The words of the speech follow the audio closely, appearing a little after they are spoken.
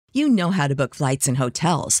You know how to book flights and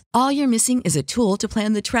hotels. All you're missing is a tool to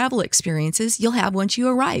plan the travel experiences you'll have once you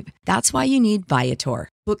arrive. That's why you need Viator.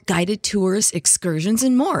 Book guided tours, excursions,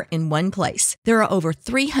 and more in one place. There are over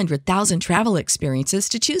 300,000 travel experiences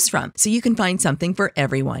to choose from, so you can find something for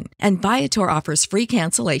everyone. And Viator offers free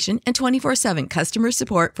cancellation and 24/7 customer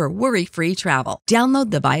support for worry-free travel.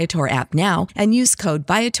 Download the Viator app now and use code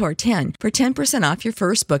Viator10 for 10% off your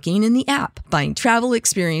first booking in the app. Find travel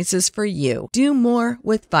experiences for you. Do more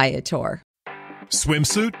with Viator.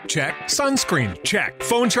 Swimsuit? Check. Sunscreen? Check.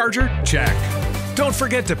 Phone charger? Check. Don't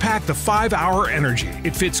forget to pack the 5-Hour Energy.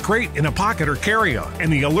 It fits great in a pocket or carry-on,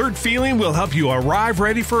 and the alert feeling will help you arrive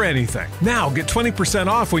ready for anything. Now get 20%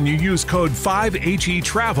 off when you use code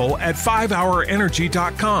 5HETRAVEL at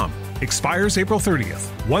 5hourenergy.com. Expires April 30th.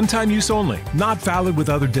 One-time use only. Not valid with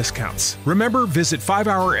other discounts. Remember, visit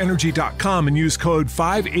 5hourenergy.com and use code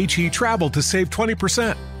 5HETRAVEL to save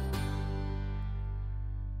 20%.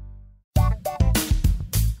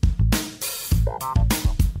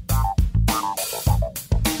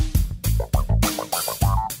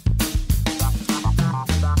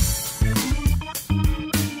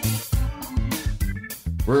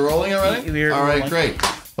 We're rolling already? All right, great.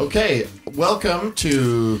 Okay, welcome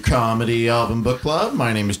to Comedy Album Book Club.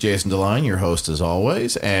 My name is Jason DeLine, your host as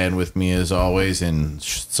always, and with me as always in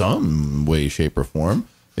some way, shape, or form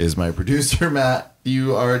is my producer,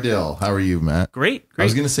 Matthew Ardill. How are you, Matt? Great. I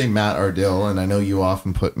was going to say Matt Ardill, and I know you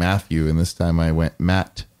often put Matthew, and this time I went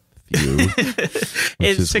Matt.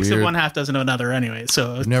 It's 6 of one, half dozen of another anyway.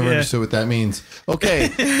 So I've never understood what that means. Okay,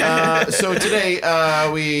 so today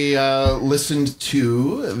we listened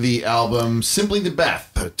to the album Simply the Beth,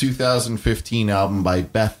 a 2015 album by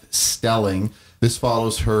Beth Stelling. This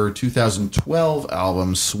follows her 2012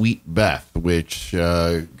 album Sweet Beth, which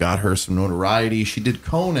got her some notoriety. She did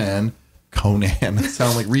Conan. That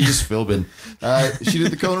sounds like Regis Philbin. She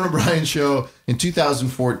did the Conan O'Brien show in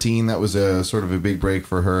 2014. That was a sort of a big break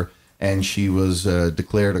for her. And she was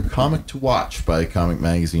declared a comic to watch by Comic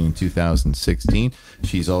Magazine in 2016.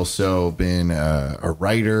 She's also been a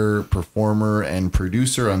writer, performer, and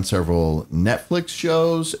producer on several Netflix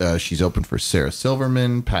shows. She's opened for Sarah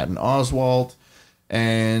Silverman, Patton Oswalt,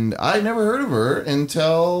 and I never heard of her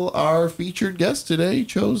until our featured guest today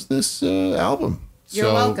chose this album.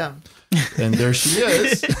 You're welcome. And there she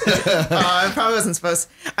is. I probably wasn't supposed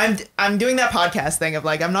to. I'm doing that podcast thing of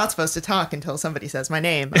like, I'm not supposed to talk until somebody says my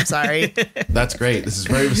name. I'm sorry. That's great. This is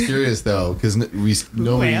very mysterious, though, because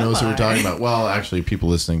nobody knows who we're talking about. Well, actually, people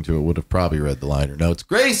listening to it would have probably read the liner notes.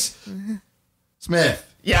 Grace Smith.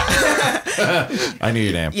 Yeah. I knew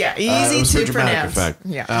your name. Yeah, easy to pronounce. Effect.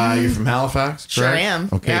 Yeah. You're from Halifax, correct? Sure am.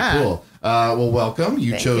 Okay, yeah. Cool. Well, welcome.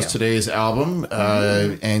 You Thank chose you. today's album,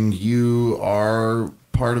 and you are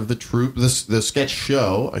part of the troupe, the sketch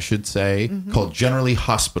show, I should say, called Generally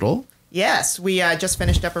Hospital. Yes, we just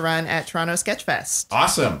finished up a run at Toronto Sketch Fest.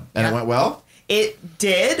 Awesome. And it went well? It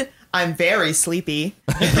did. I'm very sleepy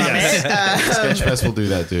from Yes. it. Sketch Fest will do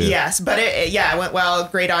that too. Yes, but it went well.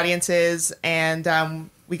 Great audiences, and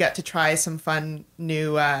we got to try some fun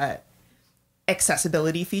new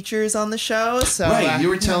accessibility features on the show. So right, you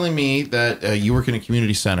were telling me that you work in a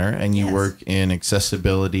community center and you work in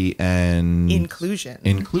accessibility and inclusion.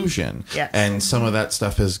 Yes. And some of that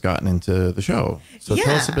stuff has gotten into the show. So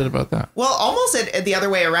tell us a bit about that. Well, almost the other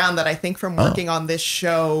way around, that I think from working on this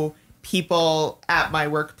show, people at my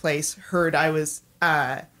workplace heard I was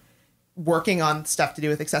working on stuff to do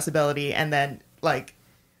with accessibility, and then like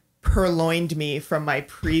purloined me from my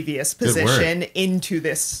previous position into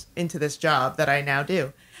this job that I now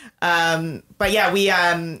do. But yeah, we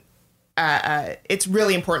it's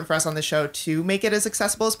really important for us on the show to make it as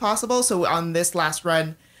accessible as possible. So on this last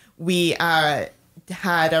run, we had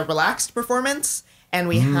a relaxed performance and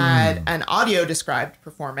we had an audio described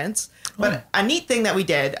performance. But a neat thing that we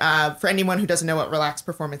did, for anyone who doesn't know what relaxed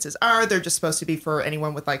performances are, they're just supposed to be for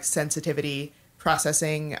anyone with like sensitivity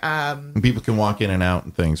processing. People can walk in and out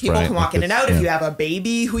and things, people right? can walk in and out. If you have a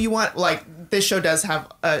baby who you want, like this show does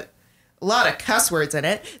have a lot of cuss words in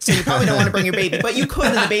it, so you probably don't want to bring your baby, but you could,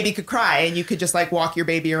 and the baby could cry, and you could just like walk your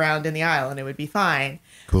baby around in the aisle and it would be fine.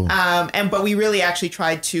 Cool. But we really actually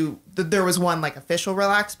tried to, there was one like official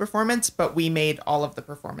relaxed performance, but we made all of the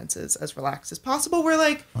performances as relaxed as possible. We're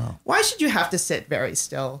like, why should you have to sit very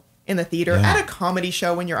still in the theater at a comedy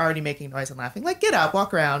show when you're already making noise and laughing? Like, get up,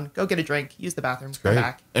 walk around, go get a drink, use the bathroom, come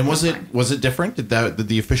back. And was it different? Did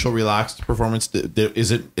the official relaxed performance?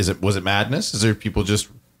 Was it madness? Is there people just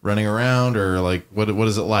running around, or like what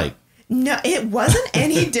is it like? No, it wasn't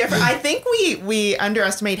any different. I think we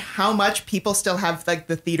underestimate how much people still have like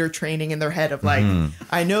the theater training in their head of like,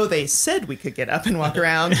 I know they said we could get up and walk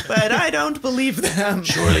around, but I don't believe them.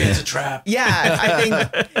 Surely it's a trap. Yeah, I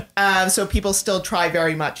think so. People still try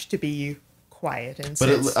very much to be quiet and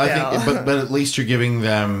sit still. But at least you're giving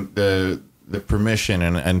them the permission,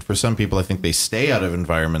 and for some people, I think they stay out of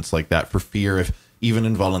environments like that for fear if even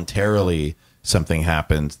involuntarily something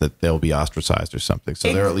happens that they'll be ostracized or something.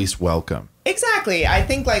 So they're at least welcome. Exactly. I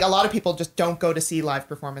think like a lot of people just don't go to see live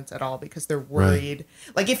performance at all because they're worried.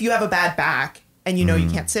 Right. Like if you have a bad back and you know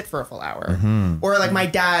you can't sit for a full hour, or like my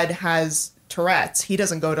dad has Tourette's, he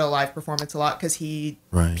doesn't go to a live performance a lot because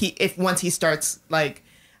if once he starts like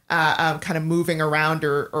kind of moving around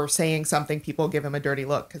or saying something, people give him a dirty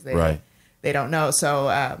look because they don't know.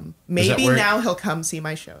 So maybe now he'll come see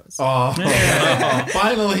my shows. Oh,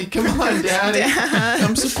 finally. Come on, Daddy.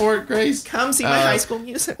 Come support Grace. Come see my high school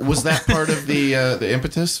musical. Was that part of the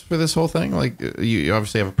impetus for this whole thing? Like, you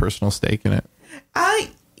obviously have a personal stake in it.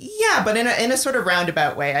 Yeah, but in a sort of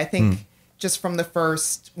roundabout way. I think just from the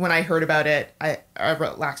first, when I heard about it, I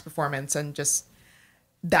wrote Lax Performance, and just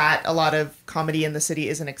that a lot of comedy in the city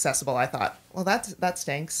isn't accessible. I thought, well, that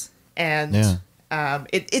stinks. And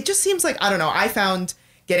it just seems like, I don't know, I found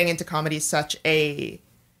getting into comedy such a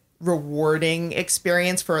rewarding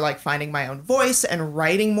experience for like finding my own voice and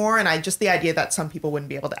writing more. And the idea that some people wouldn't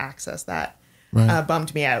be able to access that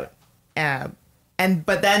bummed me out.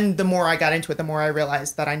 But then the more I got into it, the more I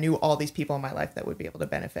realized that I knew all these people in my life that would be able to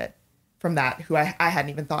benefit from that, who I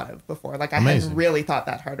hadn't even thought of before. Like I hadn't really thought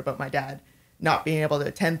that hard about my dad not being able to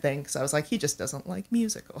attend things. I was like, he just doesn't like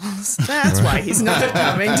musicals. That's why he's not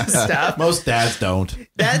coming to stuff. Most dads don't.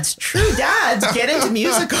 That's true. Dads, get into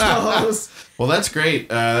musicals. Well, that's great.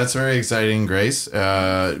 That's very exciting, Grace.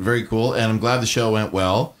 Very cool. And I'm glad the show went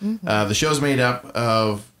well. The show's made up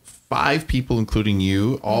of 5 people, including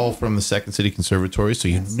you, all from the Second City Conservatory. So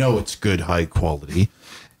you know it's good, high quality.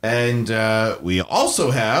 And we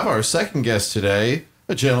also have our second guest today,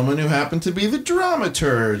 a gentleman who happened to be the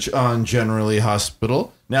dramaturge on Generally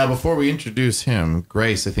Hospital. Now, before we introduce him,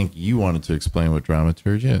 Grace, I think you wanted to explain what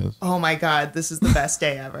dramaturge is. Oh my God, this is the best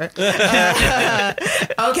day ever.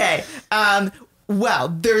 Okay. Well,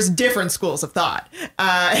 there's different schools of thought.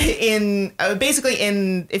 If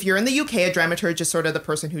you're in the UK, a dramaturge is sort of the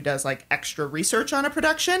person who does like extra research on a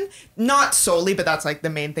production. Not solely, but that's like the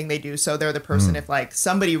main thing they do. So they're the person if like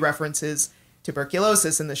somebody references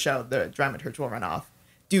tuberculosis in the show, the dramaturge will run off,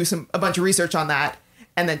 do a bunch of research on that,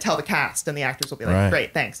 and then tell the cast, and the actors will be like,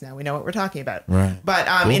 great, thanks, now we know what we're talking about. Right. But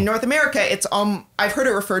in North America, it's I've heard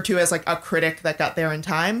it referred to as like a critic that got there in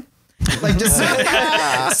time. Like just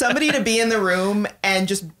somebody to be in the room and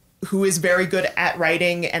just who is very good at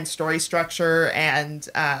writing and story structure and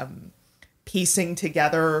piecing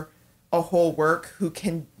together a whole work, who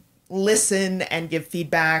can listen and give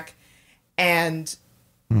feedback and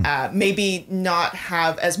maybe not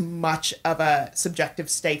have as much of a subjective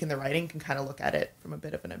stake in the writing, can kind of look at it from a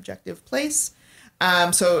bit of an objective place.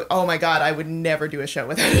 So, oh my God, I would never do a show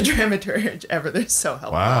without a dramaturge ever. They're so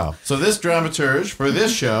helpful. Wow. So this dramaturge for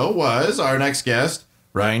this show was our next guest,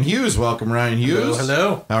 Ryan Hughes. Welcome, Ryan Hughes.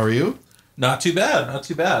 Hello. How are you? Not too bad.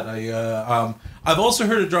 I've also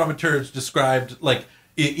heard a dramaturge described like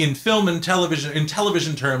in film and television. In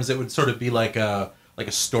television terms, it would sort of be like a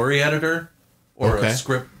story editor or a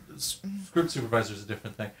script supervisor is a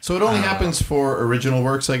different thing. So it only happens for original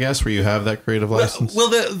works, I guess, where you have that creative license. Well,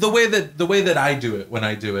 the way that I do it when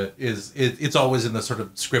I do it is it's always in the sort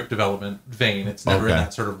of script development vein. It's never in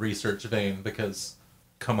that sort of research vein because,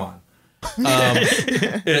 come on.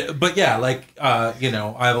 But yeah, like I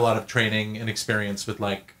have a lot of training and experience with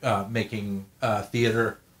like making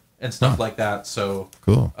theater and stuff like that. So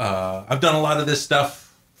cool. I've done a lot of this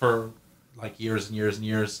stuff for like years and years and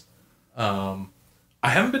years. I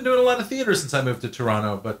haven't been doing a lot of theater since I moved to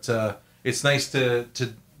Toronto, but it's nice to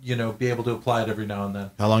be able to apply it every now and then.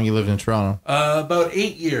 How long you lived in Toronto? About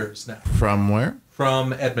 8 years now. From where?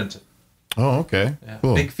 From Edmonton. Oh, okay. Yeah.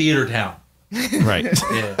 Cool. Big theater town. Right.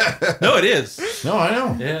 Yeah. No, it is. No, I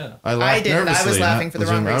know. Yeah. I didn't. I was laughing for the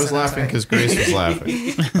wrong reason. I was laughing because Grace was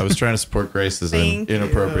laughing. I was trying to support Grace's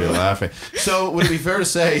inappropriate laughing. So would it be fair to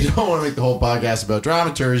say you don't want to make the whole podcast about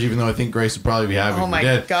dramaturge, even though I think Grace would probably be happy. Oh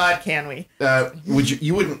my God, can we?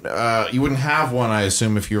 You wouldn't have one, I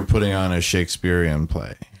assume, if you were putting on a Shakespearean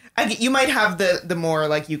play. You might have the more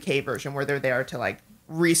like UK version where they're there to like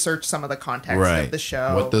research some of the context of the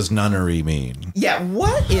show. What does nunnery mean? Yeah,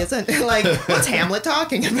 what isn't like what's Hamlet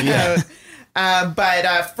talking about? Yeah. But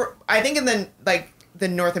I think in the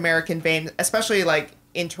North American vein, especially like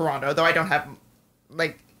in Toronto, though I don't have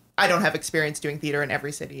like I don't have experience doing theater in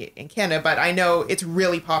every city in Canada, but I know it's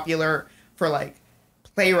really popular for like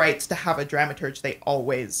playwrights to have a dramaturge they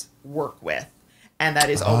always work with. And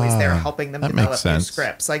that is always there helping them develop their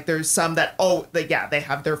scripts. Like there's some that they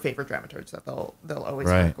have their favorite dramaturge that they'll always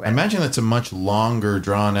work with. I imagine that's a much longer,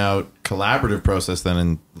 drawn out, collaborative process than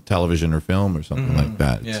in television or film or something like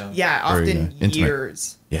that. Yeah, often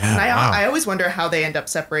years. Yeah, and I always wonder how they end up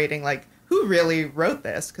separating. Like who really wrote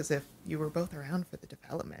this? Because if you were both around for the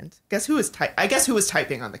development, I guess who was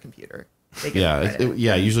typing on the computer.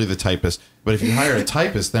 Usually the typist. But if you hire a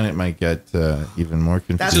typist, then it might get even more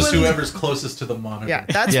confusing. That's just whoever's closest to the monitor. Yeah,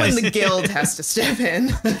 that's when the guild has to step in.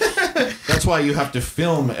 That's why you have to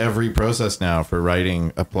film every process now for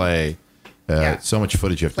writing a play. So much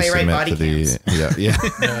footage you have to submit to the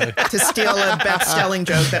to steal a Beth Stelling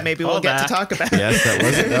joke that maybe we'll get to talk about. Yes,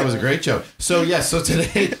 that was a great joke. So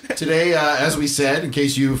today, as we said, in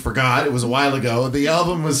case you forgot, it was a while ago. The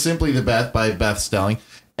album was Simply the Beth by Beth Stelling.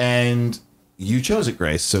 And you chose it,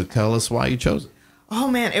 Grace. So tell us why you chose it. Oh,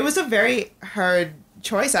 man. It was a very hard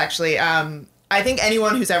choice, actually. I think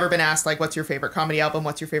anyone who's ever been asked, like, what's your favorite comedy album?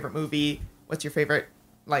 What's your favorite movie? What's your favorite,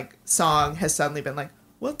 like, song? Has suddenly been like,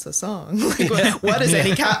 what's a song? Like, what is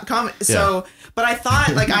any comedy? So, but I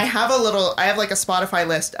thought, like, I have like a Spotify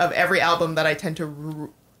list of every album that I tend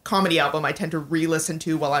to, comedy album I tend to re-listen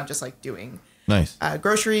to while I'm just, like, doing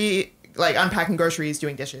grocery, like unpacking groceries,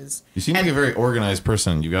 doing dishes. You seem like a very organized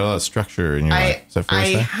person. You've got a lot of structure in your life. Is that fair to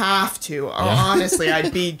say? I have to. Yeah. Honestly,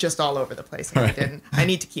 I'd be just all over the place if I didn't. I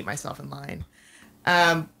need to keep myself in line.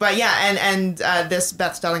 But yeah, and this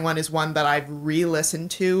Beth Stelling one is one that I've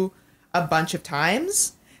re-listened to a bunch of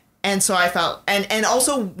times. And so I felt, and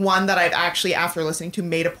also one that I've actually, after listening to,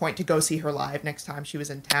 made a point to go see her live next time she was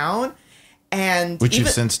in town. Which you've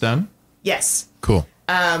since done? Yes. Cool.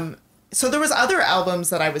 So there was other albums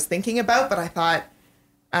that I was thinking about, but I thought,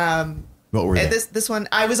 what were they? This one,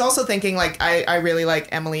 I was also thinking, like, I really like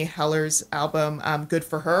Emily Heller's album, Good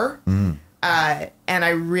for Her. And I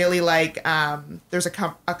really like, there's a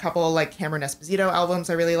couple like Cameron Esposito albums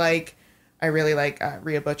I really like. I really like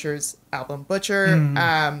Rhea Butcher's album Butcher.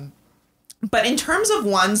 But in terms of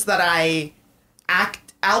ones that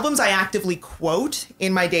albums I actively quote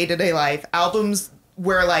in my day-to-day life, albums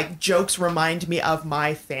where like jokes remind me of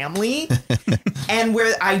my family and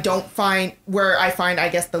where I find, I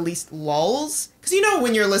guess, the least lulls. Because, you know,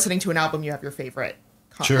 when you're listening to an album, you have your favorite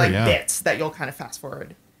bits that you'll kind of fast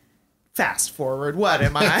forward. What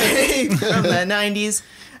am I? From the 90s.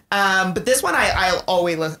 But this one, I'll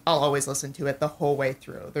always listen to it the whole way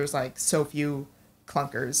through. There's like so few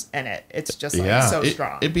clunkers in it. It's just like so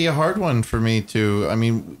strong. It'd be a hard one for me to, I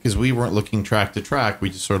mean, because we weren't looking track to track. We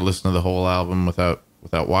just sort of listened to the whole album without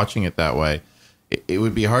watching it that way. It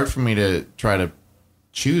would be hard for me to try to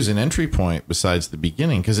choose an entry point besides the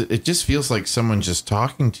beginning, because it just feels like someone just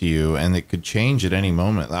talking to you, and it could change at any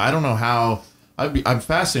moment. I don't know how. I'm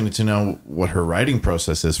fascinated to know what her writing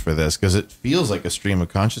process is for this, because it feels like a stream of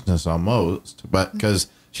consciousness almost, but because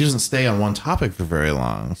she doesn't stay on one topic for very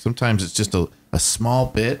long. Sometimes it's just a small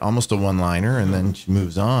bit, almost a one-liner, and then she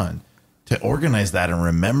moves on. To organize that and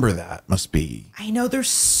remember that must be... I know, there's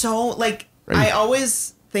so... Like, I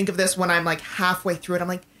always think of this when I'm like halfway through it. I'm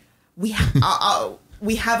like, we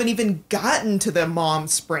haven't even gotten to the mom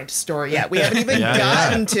sprint story yet. We haven't even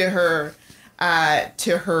gotten to her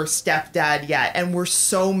stepdad yet. And we're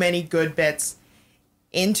so many good bits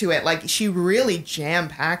into it. Like, she really jam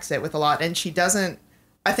packs it with a lot. And she doesn't...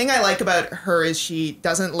 I think I like about her is she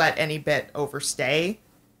doesn't let any bit overstay.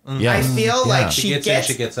 Yeah. I feel like she gets in,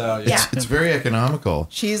 she gets out. Yeah. It's very economical.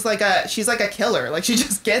 She's like a killer. Like, she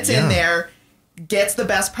just gets in there, gets the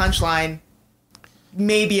best punchline,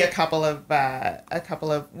 maybe a couple of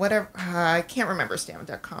whatever. I can't remember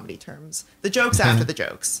stand-up comedy terms. The jokes after the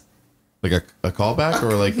jokes. Like a callback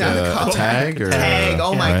or like a tag? Or tag.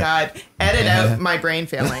 Oh my God. Edit out my brain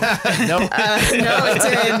failing. No, it's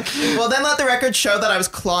in. Well, then let the record show that I was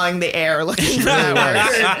clawing the air looking for that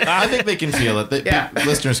word. I think they can feel it.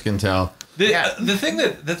 Listeners can tell. The thing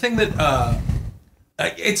that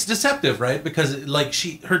it's deceptive, right? Because like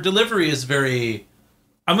her delivery is very,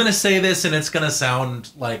 I'm going to say this and it's going to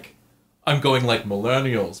sound like I'm going like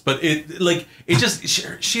millennials, but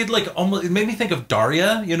she had like almost, it made me think of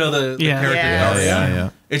Daria, you know, the character Daria. Yeah.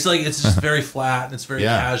 It's like, it's just very flat and it's very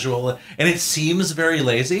casual and it seems very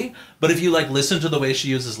lazy, but if you like listen to the way she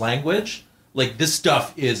uses language, like this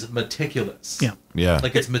stuff is meticulous. Yeah.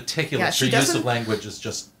 Like it's meticulous. Her use of language is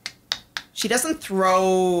just... She doesn't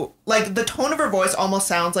throw, like the tone of her voice almost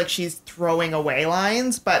sounds like she's throwing away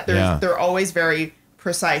lines, but they're always very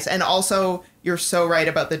precise. And also you're so right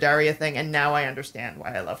about the Daria thing, and now I understand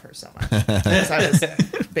why I love her so much. Because I was a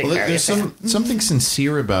big Daria there's fan. something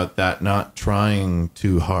sincere about that, not trying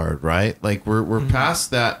too hard, right? Like we're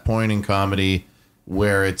past that point in comedy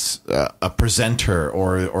where it's a presenter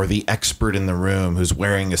or the expert in the room who's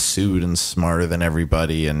wearing a suit and smarter than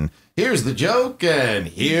everybody, and here's the joke and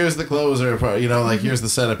here's the closer, like here's the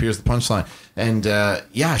setup, here's the punchline, and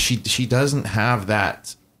she doesn't have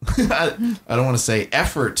that. I don't want to say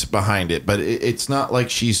effort behind it, but it's not like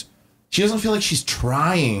she doesn't feel like she's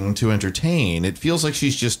trying to entertain. It feels like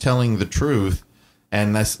she's just telling the truth,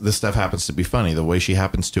 and this stuff happens to be funny. The way she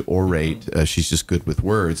happens to orate, she's just good with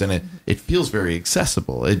words, and it feels very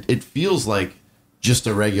accessible. It feels like just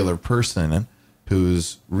a regular person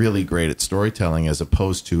who's really great at storytelling as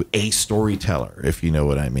opposed to a storyteller, if you know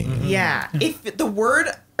what I mean. Yeah. If the word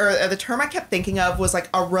or the term I kept thinking of was like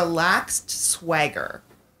a relaxed swagger.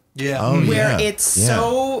 Yeah. Oh, where yeah. it's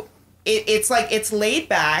so it's like it's laid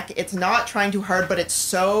back, it's not trying too hard, but it's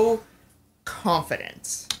so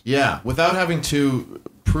confident. Yeah, without having to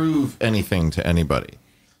prove anything to anybody.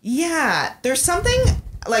 Yeah, there's something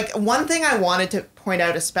like one thing I wanted to point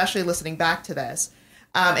out, especially listening back to this,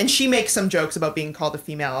 and she makes some jokes about being called a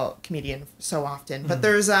female comedian so often, but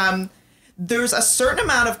there's a certain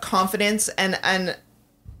amount of confidence and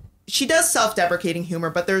she does self-deprecating humor,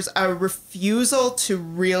 but there's a refusal to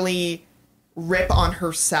really rip on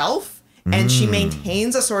herself, and she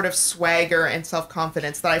maintains a sort of swagger and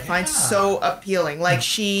self-confidence that I find so appealing. Like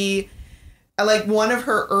like one of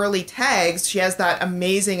her early tags, she has that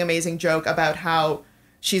amazing joke about how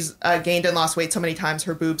she's gained and lost weight so many times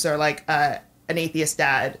her boobs are like an atheist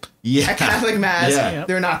dad, a Catholic mass,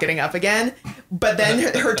 they're not getting up again. But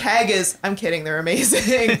then her tag is, I'm kidding, they're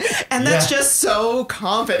amazing. And that's just so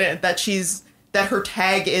confident that her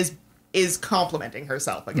tag is complimenting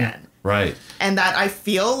herself again. Right. And that I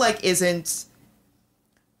feel like that's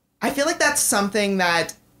something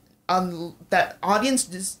that that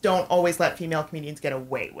audiences don't always let female comedians get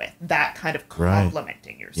away with, that kind of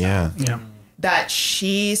complimenting yourself. Yeah. That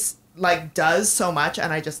she's like does so much,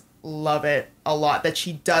 and I just love it a lot that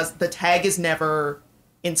she does. The tag is never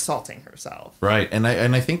insulting herself. Right. And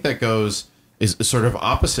I think that is sort of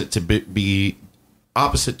opposite to be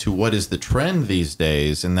opposite to what is the trend these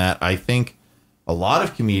days, in that I think a lot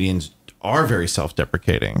of comedians are very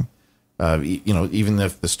self-deprecating. Even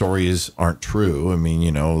if the stories aren't true, I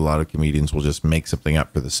mean, a lot of comedians will just make something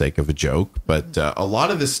up for the sake of a joke. But a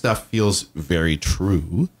lot of this stuff feels very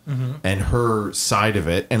true, and her side of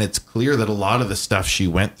it. And it's clear that a lot of the stuff she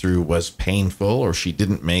went through was painful, or she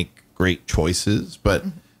didn't make great choices. But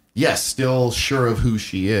yes, still sure of who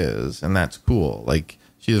she is. And that's cool. Like,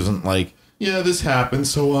 she doesn't like, this happened,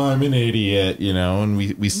 so I'm an idiot, and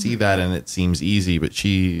we see that, and it seems easy. But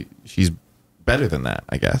she's better than that,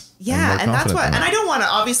 I guess. Yeah, and that's what, and I don't want to,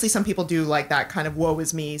 obviously some people do like that kind of woe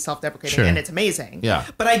is me, self-deprecating, and it's amazing. Yeah.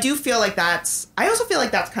 But I do feel like I also feel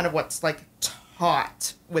like that's kind of what's like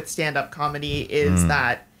taught with stand-up comedy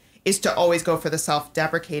is to always go for the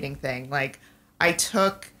self-deprecating thing. Like I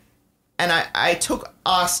took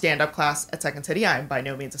a stand-up class at Second City. I'm by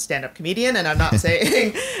no means a stand-up comedian, and I'm not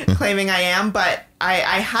claiming I am, but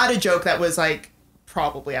I had a joke that was like,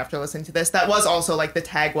 probably after listening to this, that was also like the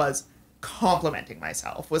tag was complimenting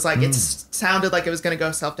myself, was like it sounded like it was going to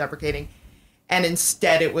go self-deprecating, and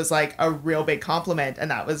instead it was like a real big compliment,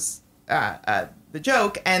 and that was the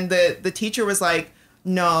joke. And the teacher was like,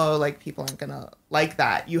 no, like people aren't gonna like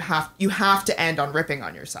that, you have to end on ripping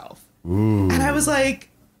on yourself. Ooh. And I was like,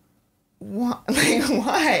 what? Like,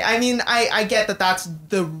 why? I mean, I get that that's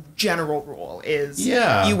the general rule is you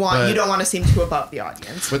don't want to seem too above the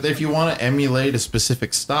audience. But if you want to emulate a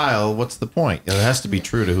specific style, what's the point? It has to be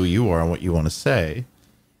true to who you are and what you want to say.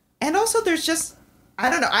 And also there's just,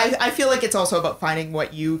 I don't know, I feel like it's also about finding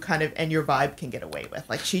what you kind of and your vibe can get away with.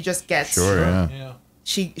 Like she just gets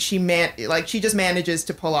she just manages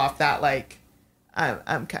to pull off that like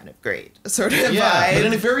I'm kind of great sort of vibe. But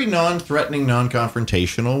in a very non-threatening,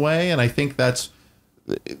 non-confrontational way. And I think that's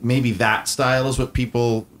maybe that style is what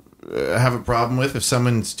people have a problem with. If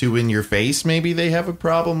someone's too in your face, maybe they have a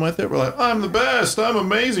problem with it. We're like, I'm the best, I'm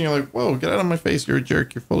amazing. You're like, whoa, get out of my face, you're a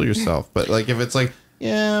jerk, you're full of yourself. But like if it's like,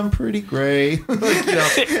 yeah, I'm pretty great, like,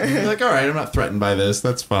 you're like, all right, I'm not threatened by this,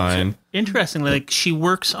 that's fine. Interestingly, like she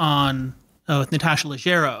works on with Natasha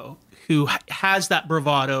Leggero, who has that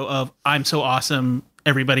bravado of I'm so awesome,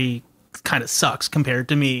 everybody kind of sucks compared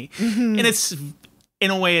to me. And it's, in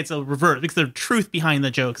a way, it's a reverse, because the truth behind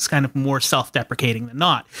the joke is kind of more self-deprecating than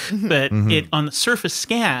not. But it, on the surface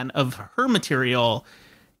scan of her material,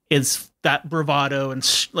 is that bravado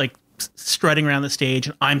and like strutting around the stage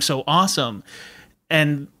and I'm so awesome.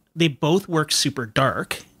 And they both work super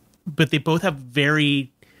dark, but they both have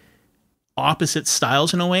very opposite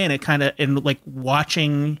styles in a way, and it kind of, and like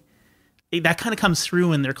watching that kind of comes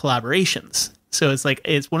through in their collaborations. So it's like,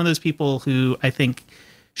 it's one of those people who I think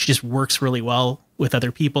she just works really well with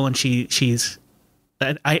other people, and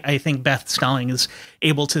I think Beth Stelling is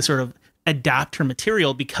able to sort of adapt her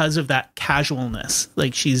material because of that casualness.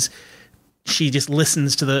 Like she just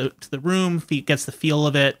listens to the room, gets the feel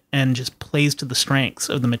of it, and just plays to the strengths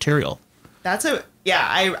of the material.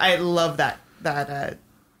 I love that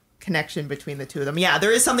connection between the two of them. Yeah,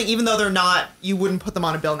 there is something, even though they're not, you wouldn't put them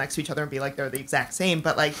on a bill next to each other and be like they're the exact same,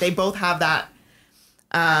 but like they both have that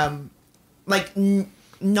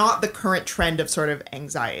not the current trend of sort of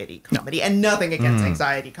anxiety comedy, and nothing against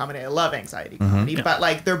anxiety comedy. I love anxiety comedy, but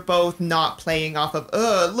like they're both not playing off of,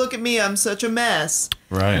 look at me, I'm such a mess.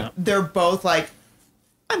 Right. They're both like,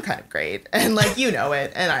 I'm kind of great, and like, you know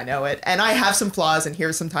it, and I know it, and I have some flaws, and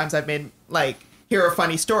here's sometimes I've made like, here are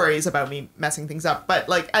funny stories about me messing things up, but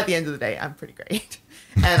like at the end of the day, I'm pretty great,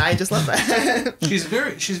 and I just love that. She's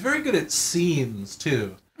very good at scenes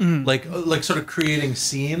too, like sort of creating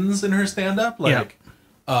scenes in her stand-up, like.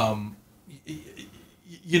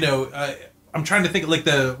 You know, I'm trying to think like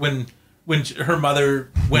when her mother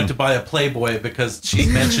went to buy a Playboy because she's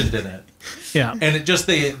mentioned in it. Yeah. And it just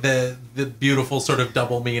the beautiful sort of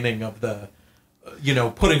double meaning of the, you know,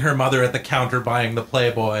 putting her mother at the counter buying the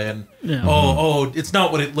Playboy and oh, it's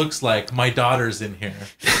not what it looks like. My daughter's in here.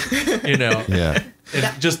 You know. Yeah.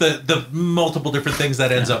 And just the multiple different things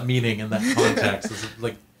that ends up meaning in that context is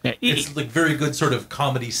like. Yeah, it's like very good sort of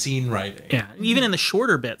comedy scene writing. Yeah, even in the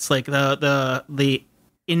shorter bits, like the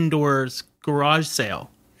indoors garage sale.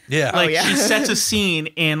 Yeah, like she sets a scene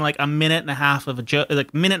in like a minute and a half of a joke,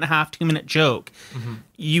 like minute and a half, 2 minute joke.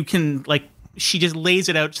 You can like she just lays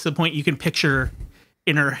it out to the point you can picture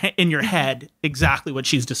in your head exactly what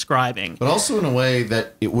she's describing, but also in a way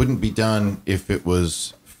that it wouldn't be done if it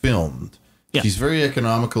was filmed. Yeah. She's very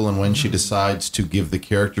economical, and when she decides to give the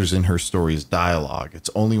characters in her stories dialogue, it's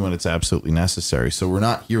only when it's absolutely necessary. So we're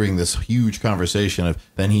not hearing this huge conversation of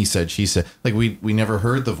then he said, she said. Like we never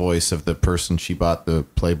heard the voice of the person she bought the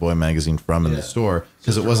Playboy magazine from in the store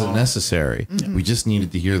because it wasn't necessary. We just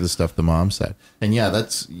needed to hear the stuff the mom said. And yeah,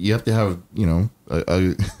 you have to have, you know,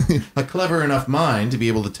 a clever enough mind to be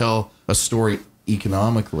able to tell a story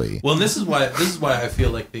economically. Well, and this is why I feel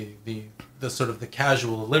like the sort of the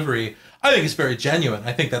casual delivery, I think it's very genuine.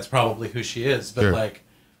 I think that's probably who she is. But like,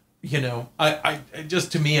 you know, I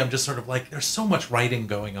just, to me, I'm just sort of like, there's so much writing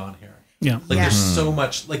going on here. Yeah. Like there's so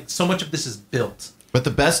much of this is built. But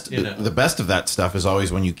the best, the best of that stuff is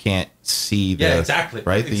always when you can't see the exactly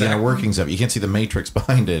right the inner workings of it. You can't see the matrix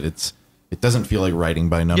behind it. It doesn't feel like writing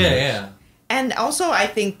by numbers. Yeah. And also, I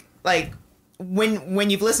think like when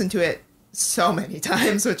you've listened to it so many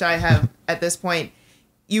times, which I have at this point,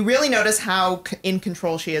 you really notice how in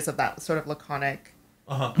control she is of that sort of laconic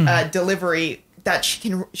delivery that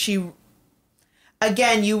she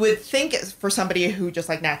again, you would think for somebody who just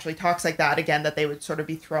like naturally talks like that, again, that they would sort of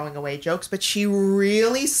be throwing away jokes, but she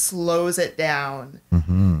really slows it down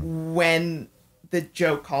when the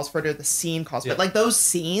joke calls for it or the scene calls for it. Like those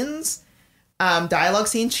scenes, dialogue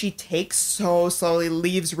scenes, she takes so slowly,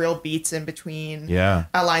 leaves real beats in between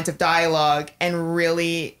lines of dialogue, and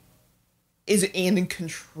really is in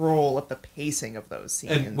control of the pacing of those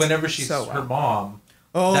scenes. And whenever she's her mom,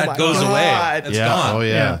 Oh that goes away. It's gone. Oh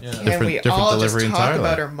yeah. Can we all just talk entirely.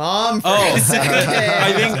 about her mom for a second?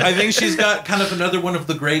 I think she's got kind of another one of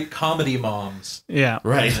the great comedy moms. Yeah.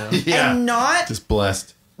 Right. You know? Yeah. And not just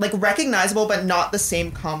blessed. Like recognizable, but not the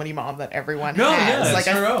same comedy mom that everyone No, has. yeah, it's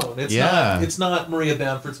like her own. It's not Maria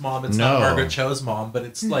Bamford's mom. It's not Margaret Cho's mom. But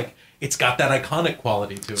it's like it's got that iconic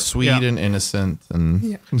quality to it. Sweet and innocent,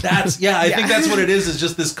 and that's I think that's what it is. Is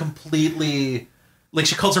just this completely. Like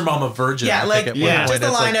she calls her mom a virgin. Yeah, like just the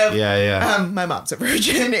line of my mom's a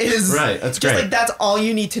virgin is right. That's just great. like that's all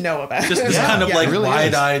you need to know about. Just this kind of like really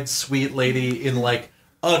wide-eyed sweet lady in like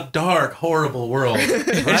a dark, horrible world,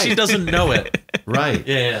 and she doesn't know it. Right.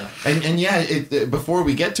 Yeah. And before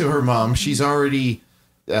we get to her mom, she's already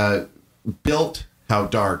built how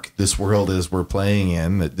dark this world is we're playing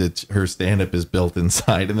in. That her stand-up is built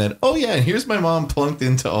inside, and then and here's my mom plunked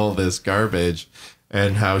into all this garbage.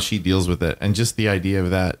 And how she deals with it. And just the idea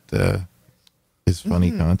of that is funny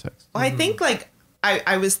context. Well, I think, like,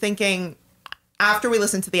 I was thinking, after we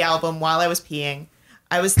listened to the album while I was peeing,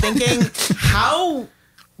 I was thinking how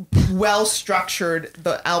well-structured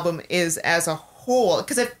the album is as a whole.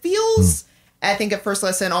 Because it feels, I think at first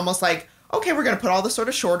listen, almost like, okay, we're going to put all the sort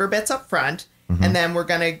of shorter bits up front, and then we're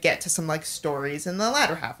going to get to some, like, stories in the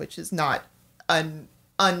latter half, which is not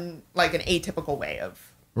like an atypical way of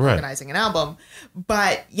organizing an album.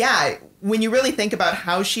 But yeah, when you really think about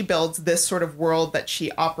how she builds this sort of world that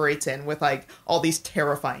she operates in with like all these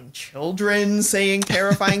terrifying children saying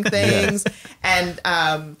terrifying things,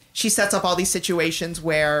 and she sets up all these situations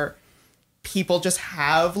where people just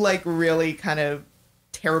have like really kind of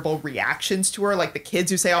terrible reactions to her, like the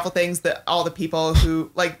kids who say awful things, all the people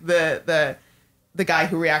who like the guy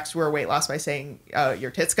who reacts to her weight loss by saying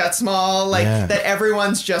your tits got small, like that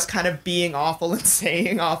everyone's just kind of being awful and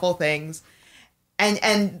saying awful things,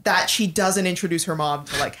 and that she doesn't introduce her mom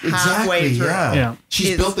to like halfway through.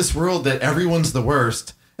 She's built this world that everyone's the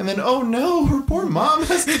worst. And then, oh no, her poor mom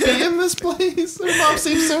has to be in this place. Her mom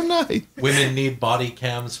seems so nice. Women need body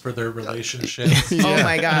cams for their relationships. Oh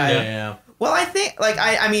my God. Yeah. Well, I think, like,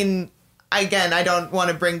 I mean, again, I don't want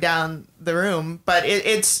to bring down the room, but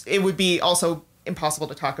it would be also impossible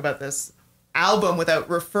to talk about this album without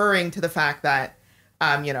referring to the fact that,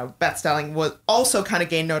 Beth Stelling was also kind of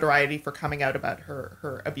gained notoriety for coming out about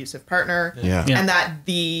her abusive partner. Yeah. And that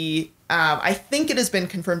I think it has been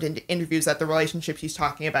confirmed in interviews that the relationship she's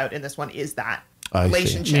talking about in this one is that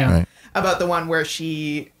relationship. Right. About the one where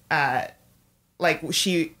she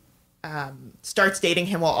starts dating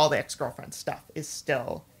him while all the ex-girlfriend stuff is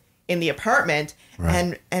still in the apartment.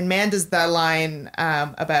 Right. And man does that line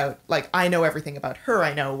about, like, I know everything about her.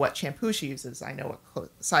 I know what shampoo she uses. I know what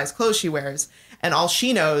size clothes she wears. And all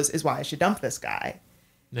she knows is why I should dump this guy.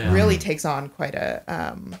 Yeah. Really takes on quite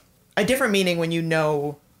a different meaning when you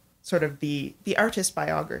know sort of the artist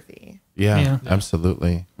biography. Yeah,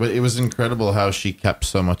 absolutely. But it was incredible how she kept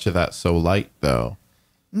so much of that so light, though.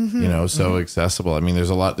 Mm-hmm. So accessible. I mean,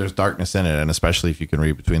 there's darkness in it, and especially if you can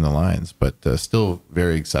read between the lines, but still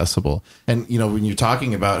very accessible. And, when you're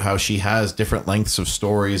talking about how she has different lengths of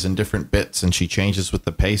stories and different bits, and she changes with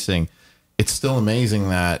the pacing, it's still amazing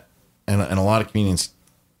that, and a lot of comedians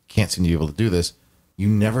can't seem to be able to do this, you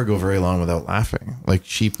never go very long without laughing. Like,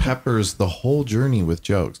 she peppers the whole journey with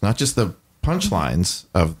jokes, not just the punchlines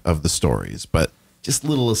of the stories, but just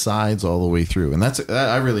little asides all the way through. And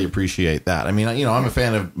I really appreciate that. I mean, I'm a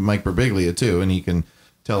fan of Mike Birbiglia too, and he can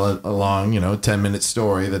tell a long, 10-minute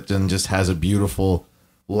story that then just has a beautiful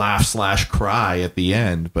laugh/cry at the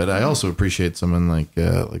end. But I also appreciate someone like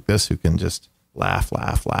this who can just laugh.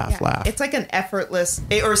 It's like an effortless,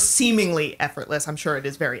 or seemingly effortless. I'm sure it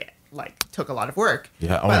is very, took a lot of work.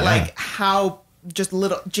 Yeah. But how just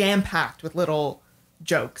little jam-packed with little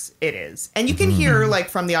jokes it is. And you can hear,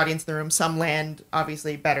 from the audience in the room, some land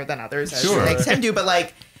obviously better than others, as they tend to,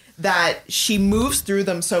 but that she moves through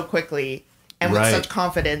them so quickly and with such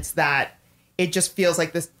confidence that it just feels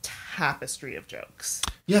like this tapestry of jokes.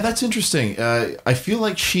 Yeah, that's interesting. I feel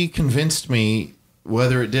like she convinced me,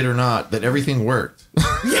 whether it did or not, that everything worked.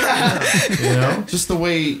 Yeah. Just the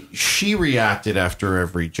way she reacted after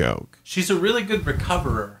every joke. She's a really good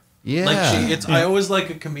recoverer. Yeah. I always like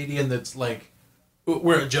a comedian that's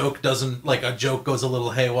where a joke doesn't, a joke goes a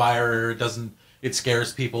little haywire, or it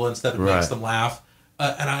scares people instead of makes them laugh.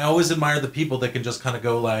 And I always admire the people that can just kind of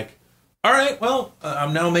go all right, well,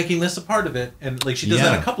 I'm now making this a part of it. And she does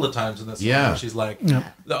that a couple of times in this one. She's like,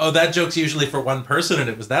 oh, that joke's usually for one person, and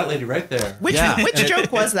it was that lady right there. Which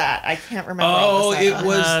joke was that? I can't remember. Oh, it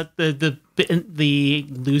was the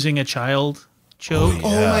losing a child joke.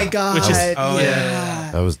 Oh my God. Which is,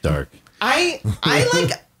 that was dark. I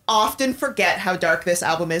often forget how dark this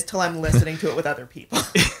album is till I'm listening to it with other people.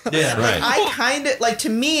 Yeah, right. I kind of, to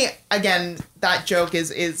me, again, that joke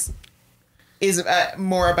is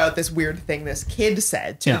more about this weird thing this kid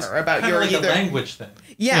said to her about kind your of a language thing.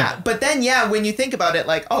 Yeah, but then when you think about it,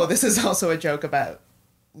 this is also a joke about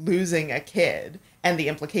losing a kid and the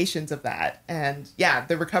implications of that. And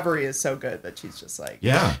the recovery is so good that she's just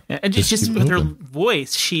and just with her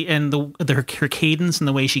voice, she and her cadence and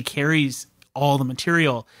the way she carries all the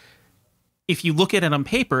material. If you look at it on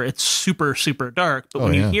paper, it's super, super dark. But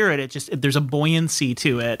when you hear it, there's a buoyancy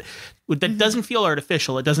to it that doesn't feel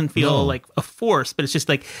artificial. It doesn't feel like a force, but it's just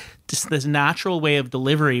this natural way of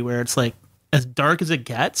delivery where it's as dark as it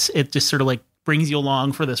gets, it just sort of brings you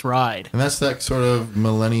along for this ride. And that's that sort of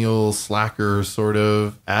millennial slacker sort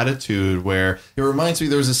of attitude where it reminds me,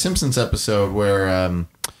 there was a Simpsons episode where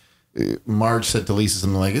Marge said to Lisa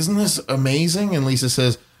something like, "Isn't this amazing?" And Lisa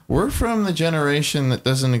says, "We're from the generation that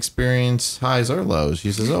doesn't experience highs or lows."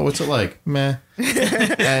 She says, "Oh, what's it like?" Meh.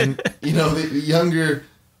 And, the younger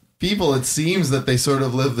people, it seems that they sort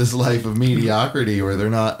of live this life of mediocrity where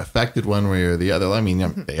they're not affected one way or the other. I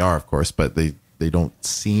mean, they are, of course, but they don't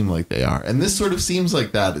seem like they are. And this sort of seems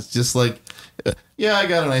like that. It's just I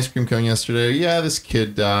got an ice cream cone yesterday. Yeah, this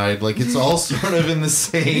kid died. It's all sort of in the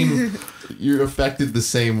same, you're affected the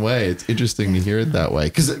same way. It's interesting to hear it that way.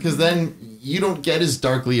 Because then you don't get as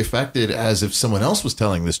darkly affected as if someone else was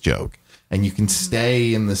telling this joke. And you can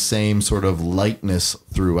stay in the same sort of lightness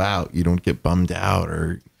throughout. You don't get bummed out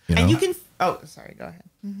or, you know. And you can... Oh, sorry. Go ahead.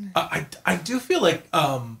 I do feel like...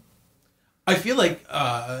 I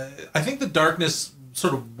think the darkness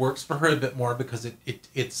sort of works for her a bit more because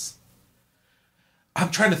it's... I'm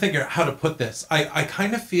trying to think of how to put this. I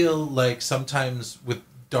kind of feel like sometimes with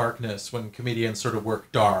darkness, when comedians sort of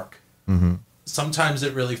work dark, sometimes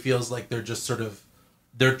it really feels like they're just sort of...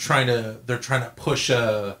 They're trying to push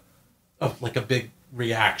a big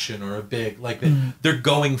reaction or a big they're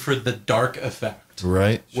going for the dark effect,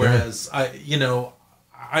 right? Sure. Whereas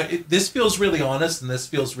this feels really honest, and this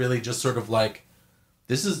feels really just sort of like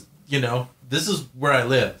this is where I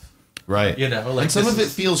live, right? And some of it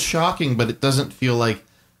feels shocking, but it doesn't feel like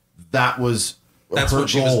that's her what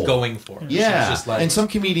she goal. Was going for. Yeah, just like, and some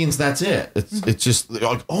comedians, that's it. It's just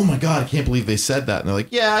like, oh my god, I can't believe they said that, and they're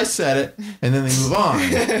like, yeah, I said it, and then they move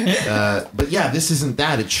on. But yeah, this isn't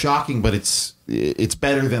that. It's shocking, but it's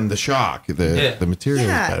better than the shock. The material.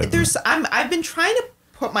 Yeah, is better I've been trying to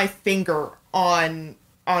put my finger on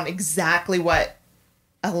exactly what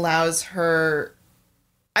allows her.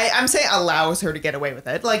 I'm saying allows her to get away with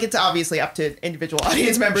it. Like, it's obviously up to individual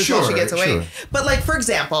audience members how she gets away. Sure. But like, for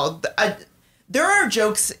example, there are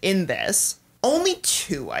jokes in this, only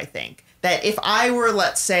 2, I think, that if I were,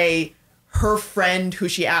 let's say, her friend who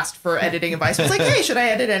she asked for editing advice was like, hey, should I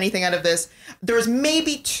edit anything out of this? There's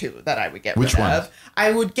maybe 2 that I would get rid of.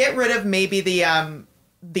 I would get rid of maybe the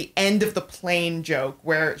end of the plane joke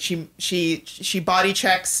where she body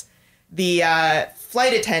checks the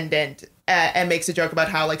flight attendant and makes a joke about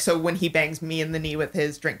how, like, so when he bangs me in the knee with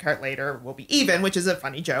his drink cart later, we'll be even, which is a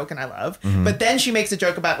funny joke and I love. But then she makes a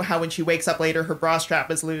joke about how when she wakes up later, her bra strap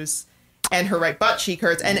is loose and her right butt cheek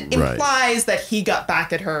hurts, and implies that he got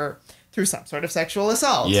back at her through some sort of sexual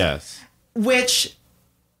assault. Yes. Which,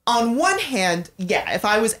 on one hand, yeah, if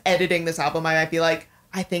I was editing this album, I might be like,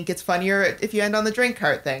 I think it's funnier if you end on the drink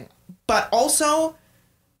cart thing. But also,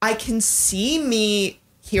 I can see me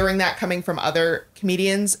hearing that coming from other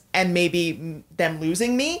comedians and maybe them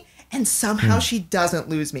losing me, and somehow she doesn't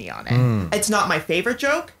lose me on it. It's not my favorite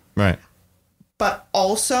joke, right? But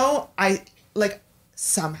also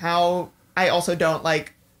somehow I also don't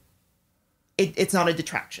like it. It's not a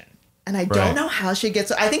detraction, and I don't know how she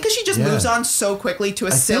gets. I think because she just moves on so quickly to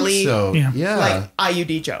a silly, like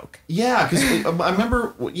IUD joke. Yeah, because I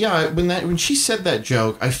remember, when she said that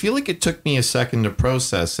joke, I feel like it took me a second to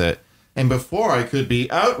process it. And before I could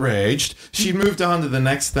be outraged, she moved on to the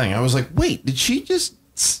next thing. I was like, wait, did she just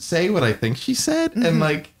say what I think she said? And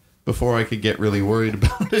like, before I could get really worried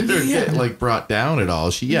about it or get like brought down at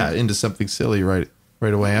all, she into something silly right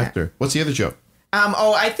away after. What's the other joke?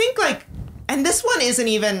 I think like, and this one isn't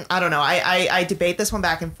even, I don't know. I debate this one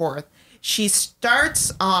back and forth. She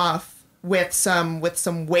starts off with some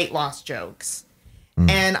weight loss jokes.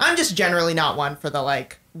 And I'm just generally not one for the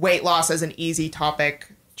like weight loss as an easy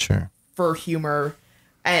topic. Sure. For humor,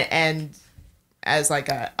 and as like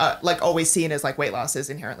like always seen as like weight loss is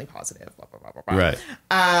inherently positive. Blah, blah, blah, blah, blah. Right.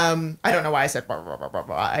 I don't know why I said blah, blah, blah, blah,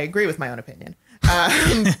 blah. I agree with my own opinion.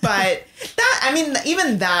 But that, I mean,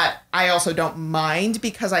 even that I also don't mind,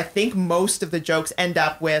 because I think most of the jokes end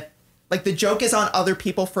up with like the joke is on other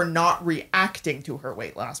people for not reacting to her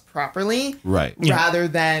weight loss properly, right? Rather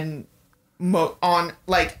than on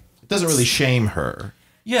like it doesn't really shame her.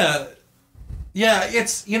 Yeah. Yeah,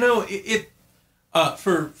 it's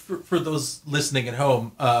for those listening at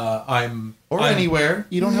home, I'm anywhere.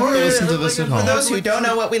 You don't have to listen to this at home. For those who don't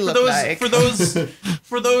know what we look like, for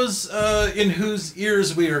those in whose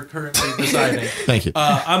ears we are currently residing. Thank you.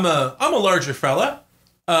 I'm a larger fella.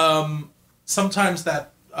 Sometimes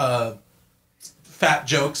that fat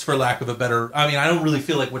jokes, for lack of a better, I mean, I don't really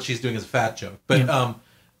feel like what she's doing is a fat joke,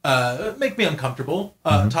 but make me uncomfortable.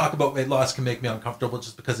 Talk about weight loss can make me uncomfortable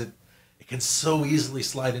just because it can so easily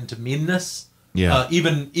slide into meanness. Yeah.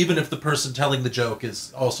 Even if the person telling the joke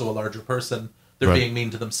is also a larger person, they're being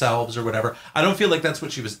mean to themselves or whatever. I don't feel like that's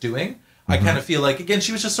what she was doing. I kind of feel like, again,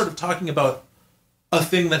 she was just sort of talking about a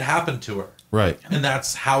thing that happened to her. Right. And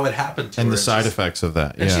that's how it happened to her. And the side effects of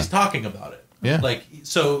that. And she's talking about it. Yeah. Like,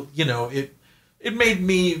 so, it made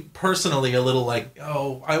me personally a little like,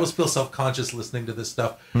 oh, I always feel self-conscious listening to this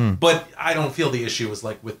stuff. But I don't feel the issue was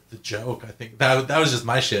like with the joke. I think that was just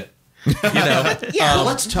my shit.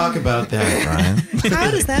 Let's talk about that, Brian. How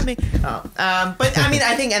does that make? But I mean,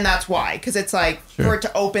 I think, and that's why, because it's like for it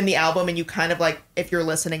to open the album, and you kind of like, if you're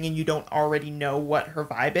listening and you don't already know what her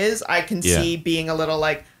vibe is, I can see being a little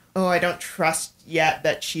like, oh, I don't trust yet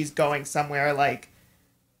that she's going somewhere like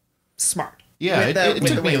smart. Yeah, it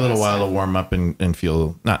took me a little while to warm up and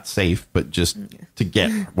feel not safe, but just to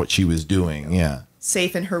get what she was doing. Yeah.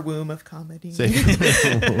 Safe in her womb of comedy. Safe.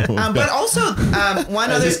 But also,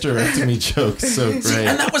 one other hysterectomy joke, so great.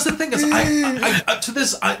 And that was the thing is,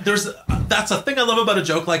 that's a thing I love about a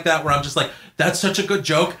joke like that, where I'm just like, that's such a good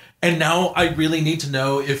joke, and now I really need to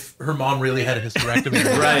know if her mom really had a hysterectomy,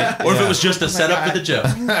 right? Or if it was just a setup for the joke.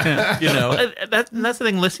 You know, that's the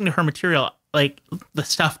thing. Listening to her material, like the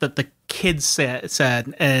stuff that the kids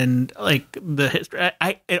said, and like the history,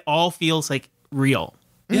 it all feels like real.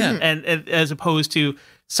 Yeah. And as opposed to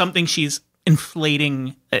something she's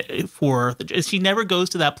inflating for she never goes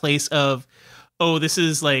to that place of, oh, this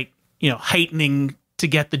is like, heightening to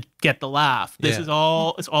get the laugh. This is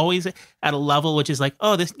all, it's always at a level which is like,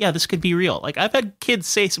 oh, this could be real. Like I've had kids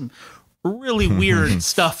say some really weird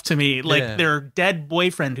stuff to me, like their dead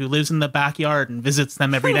boyfriend who lives in the backyard and visits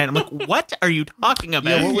them every night. I'm like, what are you talking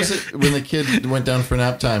about? Yeah, what was it when the kid went down for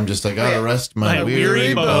nap time? Just like, gotta rest my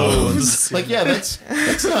weary bones. Like, yeah,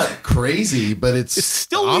 that's not crazy, but it's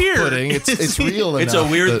still off-putting. Weird. It's real enough. It's a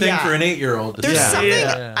weird thing for an 8-year-old. There's something.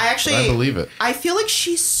 I believe it. I feel like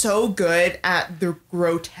she's so good at the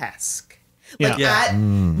grotesque. At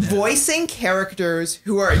voicing characters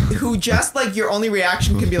who just like your only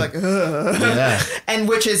reaction can be like, ugh. And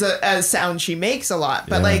which is a sound she makes a lot,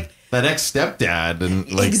 but like that ex-stepdad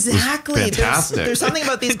and like exactly fantastic. There's something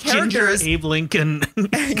about these characters. Ginger Abe Lincoln,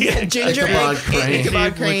 Ginger Ichabod Crane,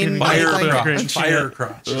 Ichabod Crane, Fire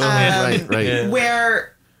Crotch. Right.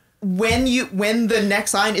 Where when the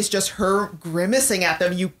next line is just her grimacing at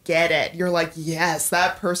them, you get it. You're like, yes,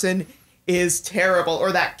 that person is terrible,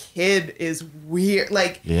 or that kid is weird.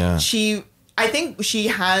 Like, I think she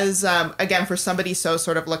has, again, for somebody so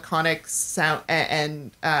sort of laconic sound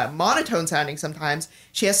and monotone sounding sometimes,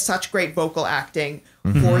 she has such great vocal acting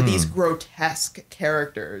for these grotesque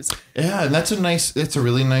characters. Yeah, and it's a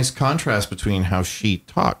really nice contrast between how she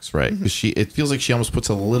talks, right? Because it feels like she almost puts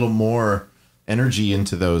a little more energy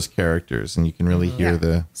into those characters, and you can really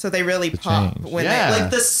hear so they really pop change. when they, like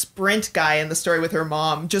the sprint guy in the story with her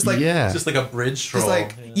mom, just like a bridge troll, just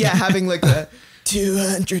like having like the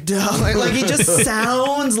 $200, like he just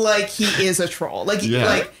sounds like he is a troll, like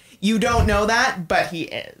you don't know that, but he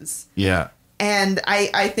is. And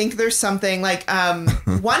I think there's something like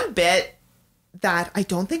one bit that I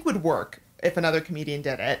don't think would work if another comedian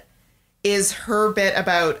did it is her bit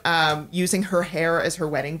about using her hair as her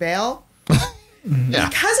wedding veil.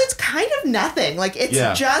 Because it's kind of nothing. Like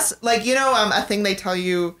it's just like, a thing they tell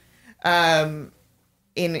you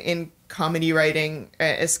in comedy writing,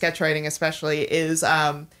 sketch writing especially, is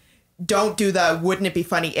don't do the wouldn't it be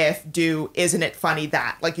funny if, do isn't it funny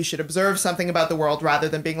that. Like you should observe something about the world rather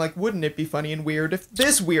than being like, wouldn't it be funny and weird if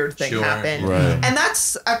this weird thing happened. Right. And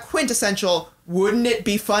that's a quintessential wouldn't it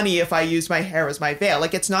be funny if I used my hair as my veil.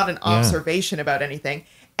 Like it's not an observation about anything.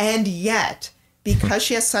 And yet, because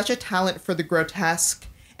she has such a talent for the grotesque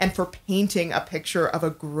and for painting a picture of a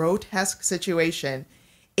grotesque situation,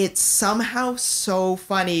 it's somehow so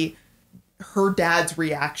funny, her dad's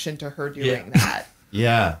reaction to her doing that.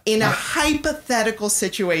 In a hypothetical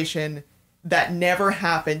situation that never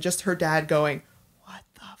happened, just her dad going, what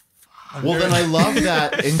the fuck? Well, then I love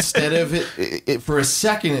that instead of it for a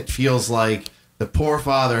second, it feels like the poor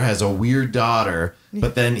father has a weird daughter,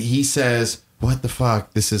 but then he says, what the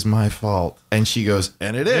fuck? This is my fault. And she goes,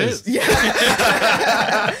 and it is.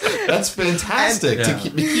 That's fantastic to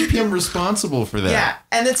keep him responsible for that. Yeah,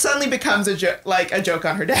 and it suddenly becomes a joke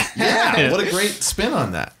on her dad. What a great spin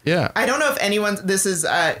on that. Yeah. I don't know if this is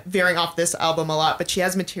veering off this album a lot, but she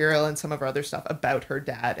has material and some of her other stuff about her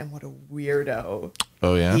dad, and what a weirdo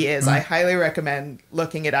he is. I highly recommend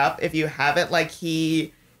looking it up if you haven't.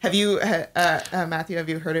 Have you, Matthew, have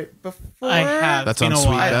you heard it before? I have. That's on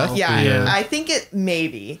Sweet Beth? Yeah, I think it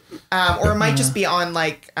maybe. Or it might just be on,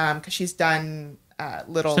 because she's done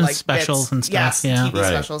little, specials bits, and stuff. TV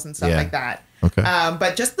specials and stuff like that. Okay.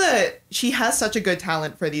 But she has such a good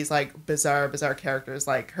talent for these, bizarre characters.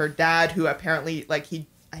 Like, her dad, who apparently, I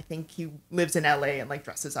think he lives in LA and,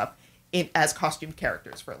 dresses up as costume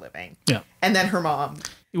characters for a living. Yeah. And then her mom.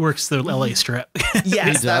 He works the LA Strip.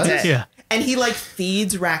 Yes, that's it. Yeah. And he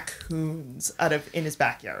feeds raccoons in his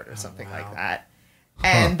backyard or something like that.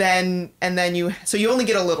 And then you only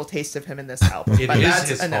get a little taste of him in this album. It is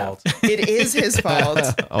his fault. It is his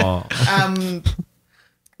fault.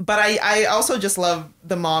 But I also just love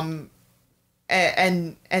the mom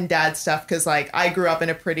and dad stuff, because I grew up in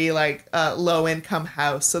a pretty low income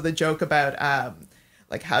house. So the joke about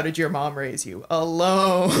how did your mom raise you?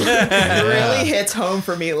 Alone. Really hits home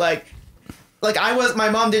for me. My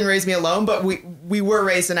mom didn't raise me alone, but we were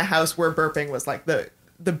raised in a house where burping was the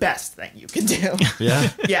the best thing you could do.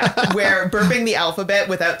 Yeah. Yeah, where burping the alphabet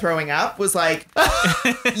without throwing up was like,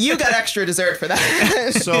 you got extra dessert for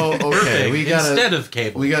that. So okay, instead of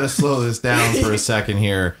cable. we gotta slow this down for a second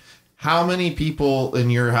here. How many people in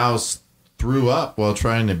your house threw up while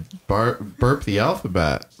trying to burp the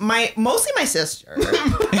alphabet? Mostly my sister.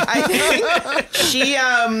 I think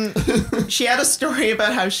she had a story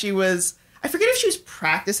about how she was, I forget if she was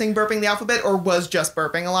practicing burping the alphabet or was just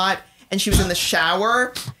burping a lot, and she was in the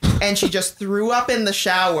shower and she just threw up in the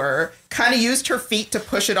shower, kind of used her feet to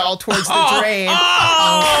push it all towards the drain,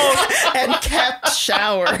 and kept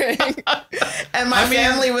showering. And my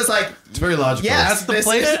family was like, It's very logical. yes,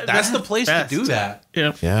 That's the place to do that.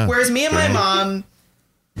 Yeah. Yeah. whereas me and my mom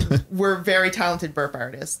were very talented burp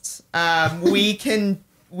artists. We can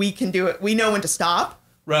do it. We know when to stop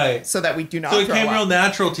Right. so that we do not So it throw came up. real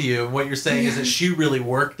natural to you. And what you're saying is that she really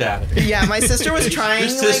worked at it. Yeah, my sister was trying Your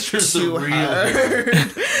sister's too a real hard.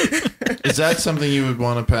 Is that something you would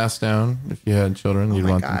want to pass down if you had children? You'd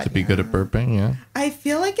my want them God, to be good at burping, yeah? I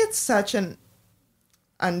feel like it's such an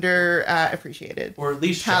under appreciated Or at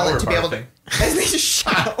least shower talent to be able to barfing. at least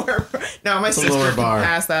shower. No, my a sister lower can bar.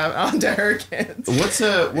 pass that on to her kids.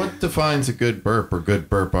 What defines a good burp or good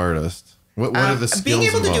burp artist? What are the skills Being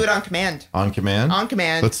able to do involved? it on command. On command? On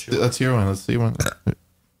command. Let's hear one. Let's see one.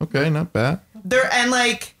 Okay, not bad. And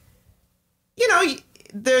like, you know,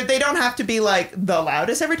 they don't have to be like the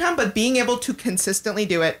loudest every time, but being able to consistently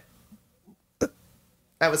do it.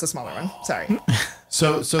 That was a smaller one. Sorry.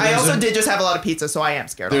 So I also did just have a lot of pizza, so I am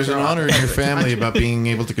scared. There's I'll an throw up. honor in your family about being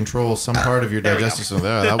able to control some part of your There we go. digestive system.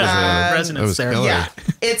 That was Resonance there. killer. Yeah,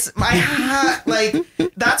 it's my like.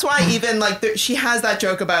 That's why even like she has that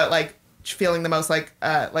joke about like feeling the most like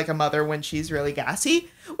a mother when she's really gassy,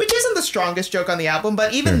 which isn't the strongest joke on the album,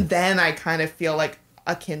 but even then I kind of feel like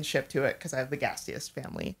a kinship to it because I have the gassiest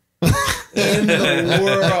family in the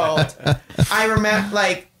world. I remember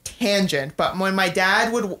like tangent, but when my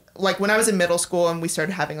dad would like when I was in middle school and we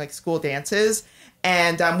started having like school dances.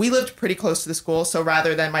 And we lived pretty close to the school, so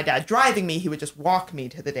rather than my dad driving me, he would just walk me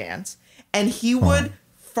to the dance. And he would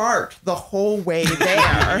fart the whole way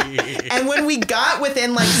there. And when we got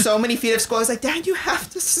within like so many feet of school, I was like, Dad, you have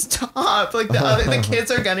to stop. Like the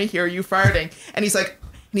kids are gonna hear you farting. And he's like,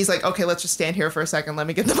 okay, let's just stand here for a second. Let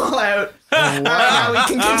me get them all out. Now we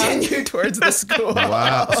can continue towards the school.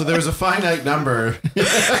 Wow. So there was a finite number.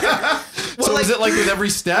 So like- is it like with every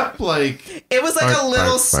step? Like It was like Fart, a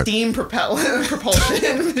little fart, fart. steam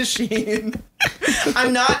propulsion machine.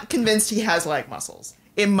 I'm not convinced he has leg muscles.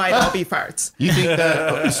 It might all be farts. you think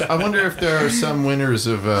that? So I wonder if there are some winners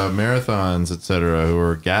of marathons, etc., who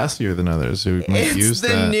are gassier than others who might It's use the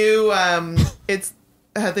that. new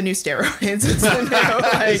the new steroids. It's the new,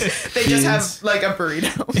 like, they just have like a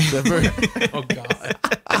burrito. Oh God.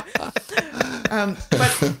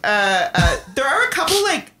 But there are a couple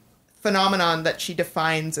like phenomenon that she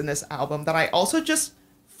defines in this album that I also just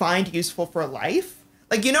find useful for life.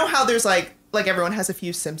 Like, you know how there's like everyone has a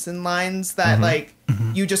few Simpson lines that like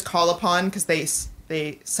you just call upon because they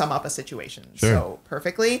sum up a situation so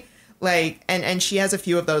perfectly. Like, and she has a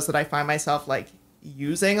few of those that I find myself like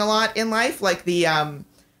using a lot in life, like the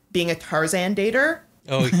being a Tarzan dater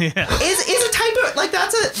Oh yeah. is a type of like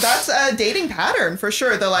that's a dating pattern for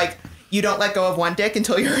sure. The like you don't let go of one dick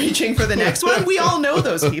until you're reaching for the next one. We all know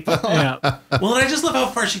those people. Yeah. Well, and I just love how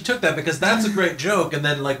far she took that because that's a great joke. And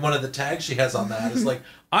then like one of the tags she has on that is like,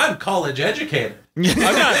 I'm college educated.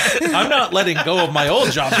 I'm not letting go of my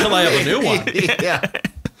old job till I have a new one.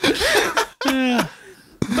 Yeah.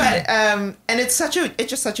 But and it's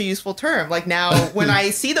just such a useful term. Like now when I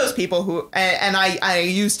see those people who and I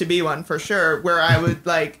used to be one for sure, where I would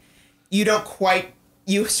like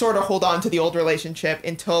you sort of hold on to the old relationship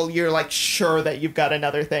until you're like sure that you've got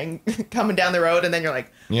another thing coming down the road, and then you're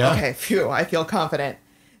like, okay, phew, I feel confident.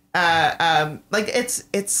 Like it's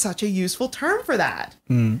such a useful term for that.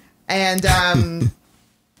 And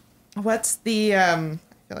what's the I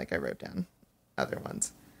feel like I wrote down other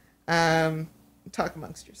ones. Talk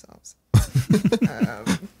amongst yourselves.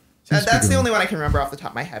 That's the only one I can remember off the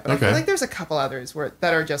top of my head, but I feel like there's a couple others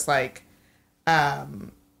that are just like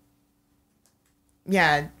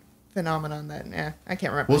phenomenon that I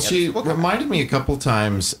can't remember. Well, she reminded me a couple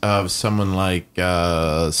times of someone like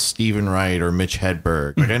Stephen Wright or Mitch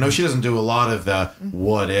Hedberg. Like I know she doesn't do a lot of the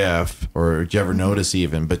what if or do you ever notice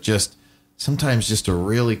even, but just sometimes just a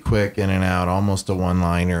really quick in and out, almost a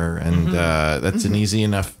one-liner, and that's an easy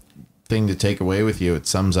enough thing to take away with you. It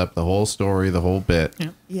sums up the whole story, the whole bit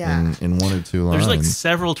in one or two lines. There's like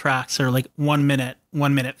several tracks that are like 1 minute,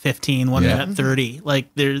 1 minute 15, 1 minute 30. Like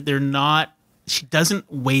they're not. She doesn't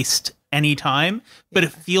waste any time, but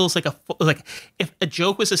it feels like like if a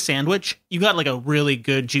joke was a sandwich, you got like a really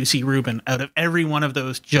good juicy Reuben out of every one of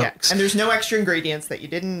those jokes. And there's no extra ingredients that you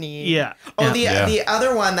didn't need. Yeah. Oh, Yeah. the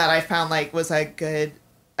other one that I found like was a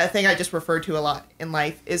thing I just referred to a lot in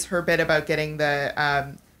life is her bit about getting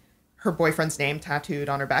the her boyfriend's name tattooed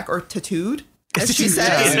on her back, or tattooed, as she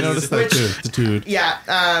says. Yeah, I noticed that too. Tattooed.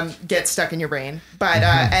 Yeah, gets stuck in your brain. But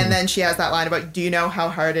and then she has that line about, do you know how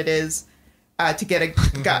hard it is to get a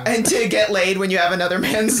guy and to get laid when you have another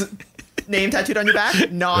man's name tattooed on your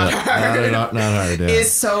back? Not hard. Not hard. Yeah.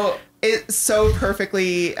 It so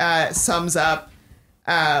perfectly sums up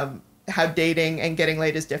how dating and getting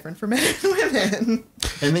laid is different for men and women.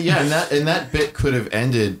 And that bit could have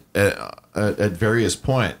ended at various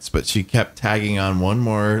points, but she kept tagging on one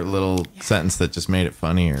more little sentence that just made it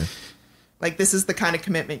funnier. Like, this is the kind of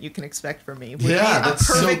commitment you can expect from me. That's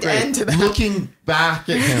a perfect so great. end to that. Looking back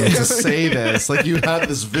at him to say this, like you had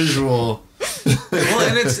this visual. Well,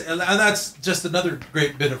 and that's just another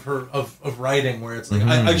great bit of her of writing, where it's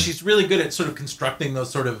like she's really good at sort of constructing those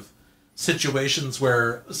sort of situations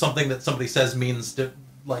where something that somebody says means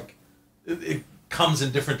it comes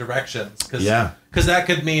in different directions, because that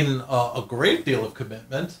could mean a great deal of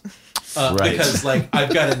commitment, Right. because like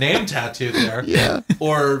I've got a name tattoo there,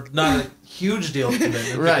 or not a huge deal of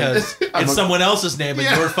commitment, because it's someone else's name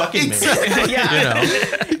and you're fucking me. Yeah. You know?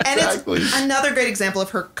 And it's another great example of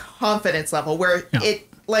her confidence level, where it,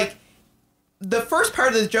 like, the first part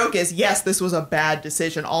of the joke is, yes, this was a bad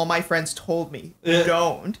decision. All my friends told me,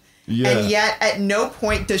 don't. Yeah. And yet, at no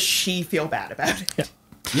point does she feel bad about it.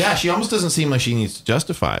 Yeah, she almost doesn't seem like she needs to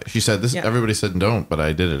justify it. She said, "This everybody said don't, but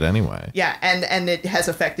I did it anyway." Yeah, and it has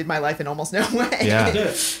affected my life in almost no way.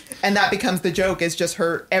 Yeah. And that becomes the joke, is just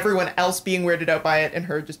everyone else being weirded out by it and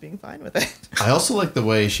her just being fine with it. I also like the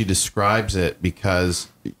way she describes it, because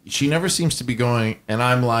she never seems to be going, and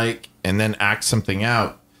I'm like, and then act something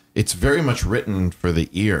out. It's very much written for the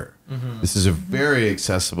ear. Mm-hmm. This is a very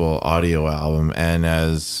accessible audio album, and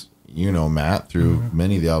as you know, Matt, through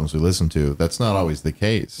many of the albums we listen to, that's not always the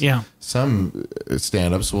case. Yeah. Some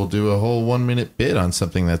stand-ups will do a whole 1-minute bit on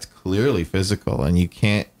something that's clearly physical, and you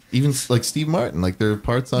can't, even like Steve Martin, like there are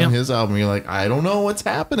parts on his album you're like, I don't know what's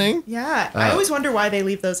happening. Yeah, I always wonder why they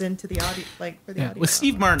leave those into the audio, like for the audio. With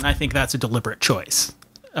Steve Martin, I think that's a deliberate choice.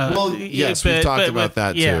 Well, yes, we've talked about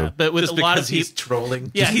that too. Yeah, but with Just a lot of because he's people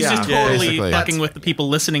trolling. Yeah, he's just totally basically. fucking with the people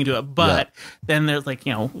listening to it. But then there's like,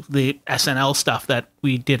 the SNL stuff that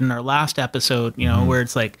we did in our last episode, where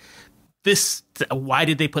it's like, why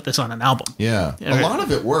did they put this on an album? Yeah. A lot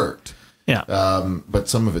of it worked. Yeah. But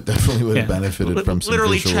some of it definitely would have benefited from some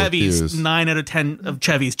literally visual Chevy's cues. 9 out of 10 of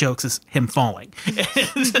Chevy's jokes is him falling.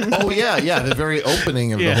 Oh, yeah. The very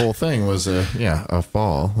opening of the whole thing was a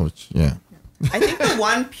fall, which, I think the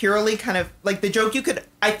one purely kind of like the joke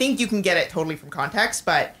I think you can get it totally from context,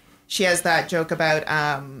 but she has that joke about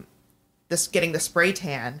getting the spray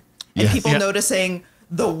tan and people noticing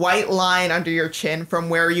the white line under your chin from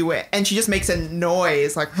where you went, and she just makes a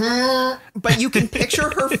noise like, but you can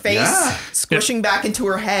picture her face squishing back into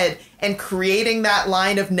her head and creating that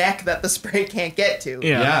line of neck that the spray can't get to.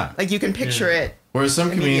 Yeah. Like you can picture it. Whereas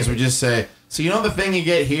some comedians would just say, so you know the thing you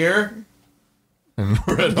get here? And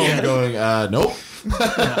we're at home going, nope.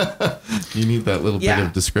 You need that little bit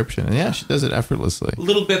of description. And she does it effortlessly. A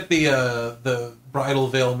little bit the bridal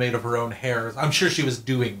veil made of her own hair. I'm sure she was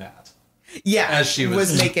doing that. Yeah. As she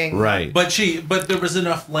was making. Right. But there was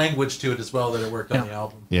enough language to it as well that it worked on the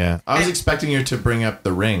album. Yeah. I was expecting her to bring up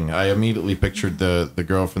The Ring. I immediately pictured the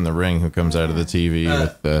girl from The Ring who comes out of the TV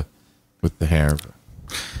with the hair.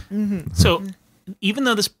 So even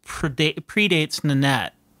though this predates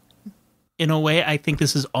Nanette, in a way, I think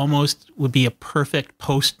this is would be a perfect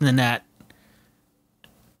post-Nanette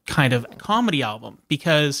kind of comedy album,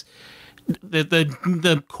 because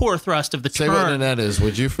the core thrust of the Say term... what Nanette is,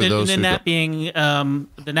 would you, for those who Nanette being the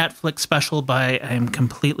Netflix special by, I'm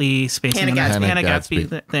completely spacing on Hannah Gadsby.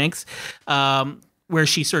 Thanks. Where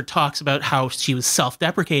she sort of talks about how she was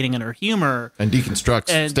self-deprecating in her humor. And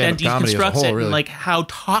deconstructs stand-up comedy as a whole, really. And like how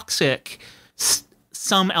toxic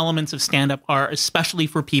some elements of stand-up are, especially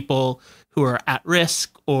for people who are at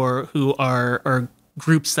risk or who are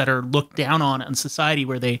groups that are looked down on in society,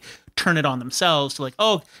 where they turn it on themselves to like,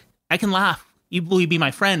 oh, I can laugh, will you be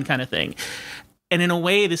my friend kind of thing. And in a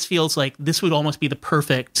way, this feels like this would almost be the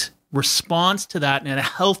perfect response to that, and a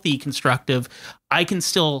healthy, constructive, I can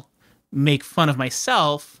still make fun of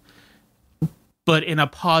myself, but in a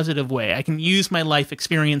positive way. I can use my life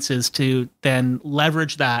experiences to then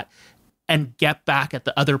leverage that and get back at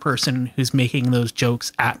the other person who's making those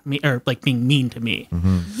jokes at me, or like being mean to me.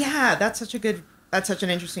 Yeah, that's such an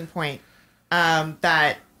interesting point.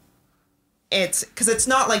 That it's because it's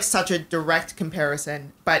not like such a direct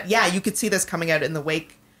comparison, but yeah, you could see this coming out in the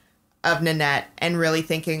wake of Nanette and really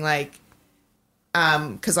thinking like,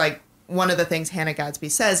 because like one of the things Hannah Gadsby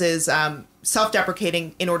says is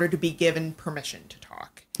self-deprecating in order to be given permission to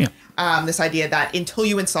talk. Yeah. This idea that until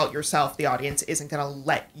you insult yourself, the audience isn't going to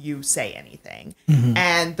let you say anything.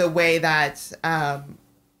 And the way that,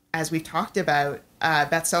 as we've talked about,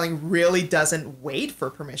 Beth Stelling really doesn't wait for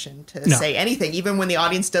permission to say anything. Even when the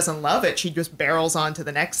audience doesn't love it, she just barrels on to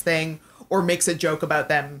the next thing or makes a joke about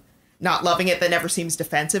them not loving it that never seems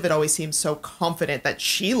defensive. It always seems so confident that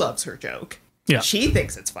she loves her joke. Yeah. She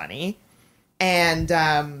thinks it's funny. And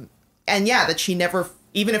yeah, that she never,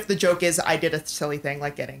 even if the joke is I did a silly thing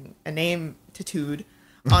like getting a name tattooed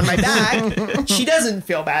on my back, she doesn't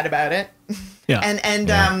feel bad about it. Yeah.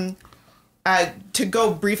 And to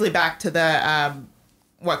go briefly back to the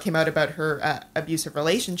what came out about her abusive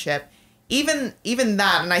relationship, even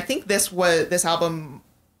that, and I think this album,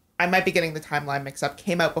 I might be getting the timeline mixed up,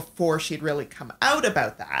 came out before she'd really come out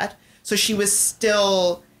about that. So she was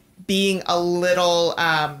still being a little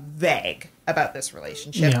vague about this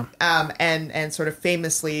relationship. Yeah. And sort of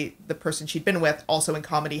famously, the person she'd been with, also in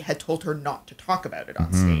comedy, had told her not to talk about it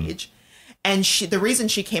on stage. And the reason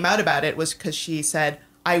she came out about it was because she said,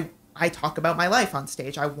 I talk about my life on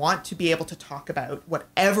stage. I want to be able to talk about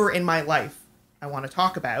whatever in my life I want to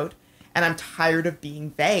talk about. And I'm tired of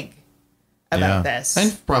being vague about this.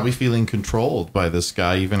 And probably feeling controlled by this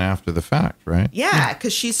guy even after the fact, right? Yeah,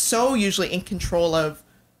 because she's so usually in control of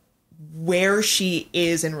where she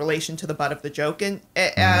is in relation to the butt of the joke in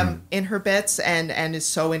her bits, and is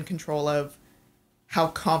so in control of how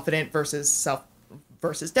confident versus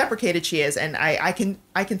deprecated she is. And I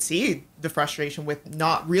can see the frustration with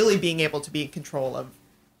not really being able to be in control of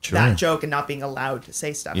that joke and not being allowed to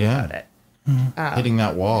say stuff about it. Hitting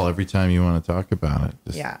that wall every time you want to talk about it.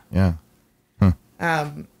 Yeah. Yeah.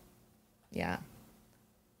 I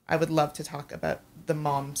would love to talk about the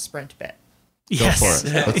mom sprint bit. Go for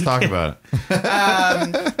it. Let's talk about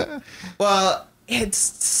it. Well, it's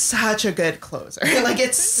such a good closer. Like,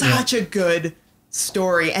 it's such a good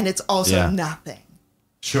story, and it's also nothing.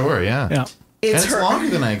 Sure, yeah. It's longer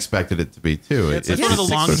than I expected it to be, too. It's one of the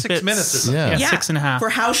longest 6 minutes or something. Yeah, 6.5. For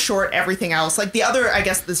how short everything else. Like, the other, I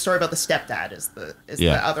guess, the story about the stepdad is the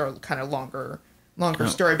other kind of longer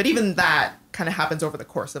story. But even that kind of happens over the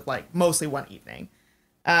course of, like, mostly one evening.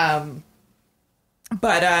 But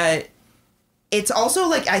it's also,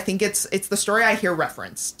 like, I think it's the story I hear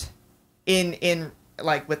referenced in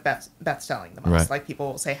like, with Beth Stelling the most. Right. Like,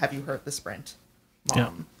 people will say, have you heard the Sprint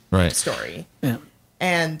mom story? Yeah.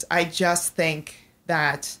 And I just think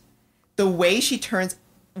that the way she turns,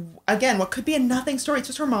 again, what could be a nothing story, it's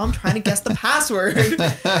just her mom trying to guess the password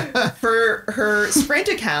for her Sprint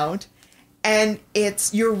account. And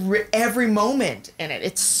it's every moment in it.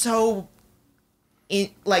 It's so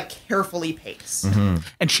carefully paced.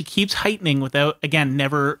 And she keeps heightening without, again,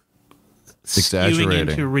 never skewing Exaggerating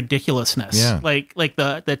into ridiculousness. Yeah. Like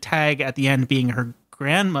the tag at the end being her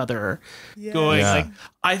grandmother going like,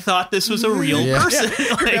 I thought this was a real person.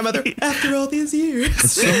 Her grandmother, after all these years.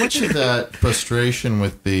 So much of that frustration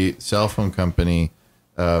with the cell phone company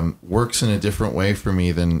works in a different way for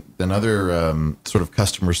me than other sort of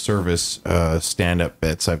customer service stand-up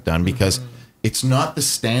bits I've done, because it's not the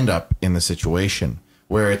stand-up in the situation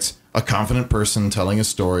where it's a confident person telling a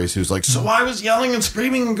story who's like, so I was yelling and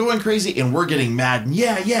screaming and going crazy and we're getting mad and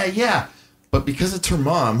yeah. But because it's her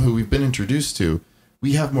mom who we've been introduced to,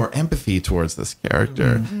 we have more empathy towards this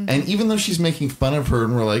character. And even though she's making fun of her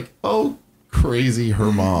and we're like, oh, crazy,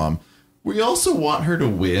 her mom, we also want her to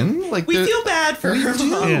win. Like, we feel bad for her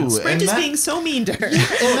mom. Yeah. Sprint is being so mean to her.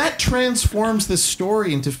 And that transforms this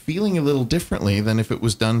story into feeling a little differently than if it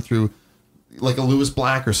was done through like a Lewis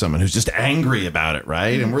Black or someone who's just angry about it,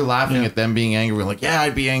 right? And we're laughing at them being angry. We're like, yeah,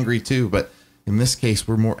 I'd be angry too. But in this case,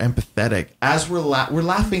 we're more empathetic as we're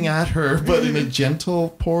laughing at her, but in a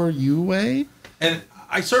gentle, poor you way. And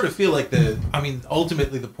I sort of feel like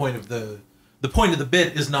ultimately the point of the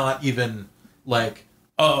bit is not even like,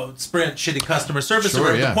 oh, Sprint, shitty customer service.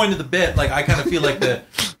 Sure, The point of the bit, like, I kind of feel like the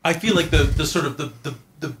sort of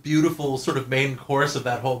the beautiful sort of main course of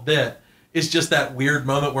that whole bit is just that weird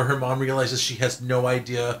moment where her mom realizes she has no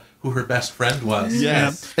idea who her best friend was.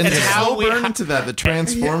 Yes. And it's how burned into that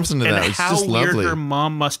transforms into that. It's how just weird lovely. her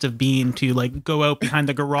mom must have been to, like, go out behind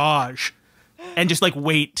the garage and just, like,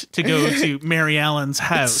 wait to go to Mary Allen's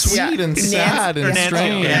house. Sweet and sad and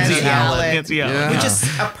strange. Nancy Allen. Nancy Allen. Yeah. Which is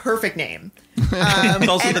a perfect name. It's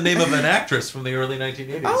also the name of an actress from the early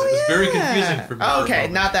 1980s. Oh, it was very confusing for me. Oh, for a okay,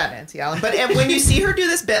 moment. not that Nancy Allen. But when you see her do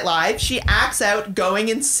this bit live, she acts out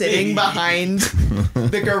going and sitting behind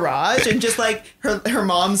the garage, and just like her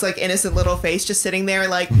mom's like innocent little face just sitting there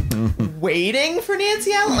like waiting for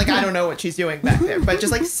Nancy Allen. Like, I don't know what she's doing back there, but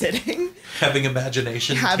just like sitting. Having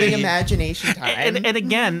imagination. Having imagination time. And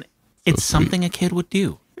again, it's something a kid would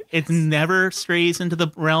do. It never strays into the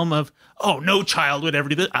realm of, oh, no child would ever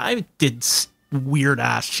do this. I did weird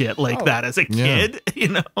ass shit like that as a kid, you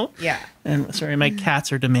know? Yeah. And sorry, my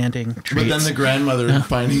cats are demanding treats. But then the grandmother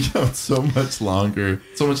finding out so much later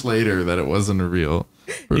that it wasn't a real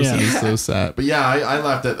person is so sad. But yeah,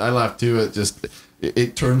 I laughed too.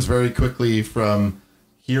 It turns very quickly from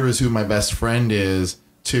here is who my best friend is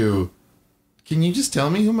to, can you just tell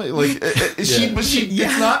me who my, like,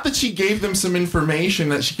 it's not that she gave them some information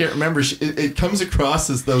that she can't remember. It comes across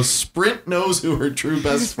as though Sprint knows who her true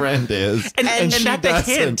best friend is. and she that the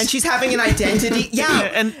doesn't. hint. And she's having an identity.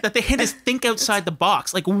 Yeah. And that the hint is think outside the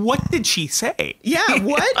box. Like, what did she say? Yeah,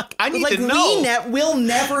 what? I need to know. We'll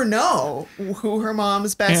never know who her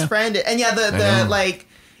mom's best friend is. And yeah, the like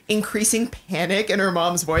increasing panic in her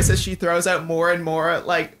mom's voice as she throws out more and more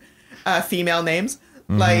like female names.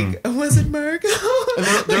 Like, was it Margot? And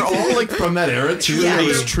they're all like from that era too. Yeah. There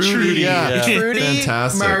was Trudy, Trudy,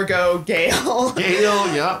 fantastic. Margot, Gail.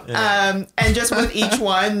 Yeah. And just with each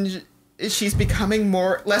one, she's becoming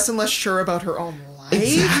less and less sure about her own life.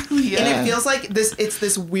 Exactly, yeah. And it feels like it's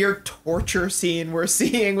this weird torture scene we're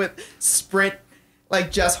seeing with Sprint,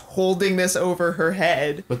 like, just holding this over her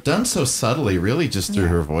head. But done so subtly, really just through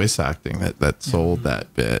her voice acting that sold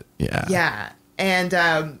that bit. Yeah. Yeah.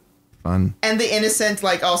 And Fun. and the innocent,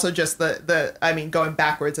 like, also just the I mean, going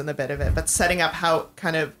backwards in the bit of it, but setting up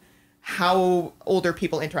how older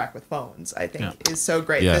people interact with phones, I think, is so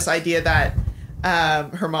great. Yeah. This idea that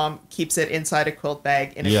her mom keeps it inside a quilt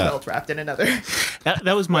bag in a quilt wrapped in another.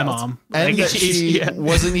 That was my mom. And Like, that she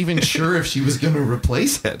wasn't even sure if she was going to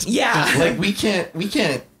replace it. Yeah. Like, we can't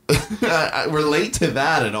relate to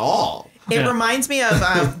that at all. It reminds me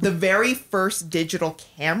of the very first digital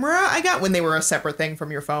camera I got when they were a separate thing from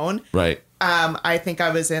your phone. Right. I think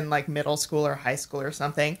I was in like middle school or high school or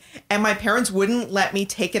something, and my parents wouldn't let me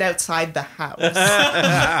take it outside the house. And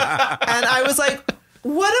I was like,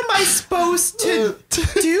 what am I supposed to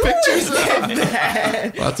do Pictures with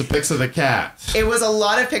that? Lots of pics of the cat. It was a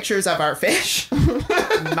lot of pictures of our fish,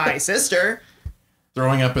 my sister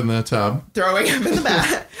Throwing up in the tub. throwing up in the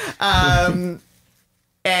bath.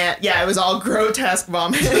 And yeah, it was all grotesque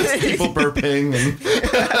vomit. People burping.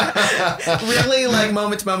 And Really like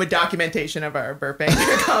moment to moment documentation of our burping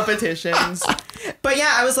competitions. But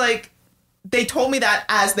yeah, I was like, they told me that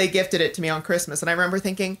as they gifted it to me on Christmas. And I remember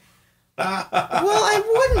thinking, well, I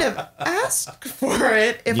wouldn't have asked for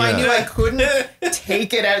it if I knew I couldn't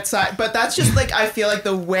take it outside. But that's just like, I feel like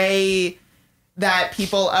the way that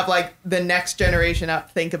people of like the next generation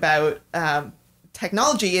up think about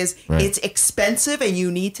technology is it's expensive and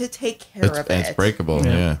you need to take care of it. It's breakable,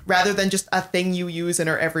 yeah. Rather than just a thing you use in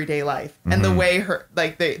her everyday life. And the way her,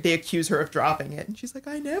 like, they accuse her of dropping it. And she's like,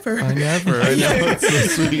 I never. I know, it's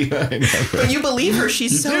so sweet. I never. But you believe her.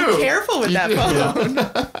 She's so careful with that phone.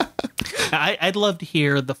 I'd love to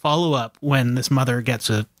hear the follow-up when this mother gets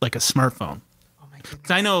a smartphone.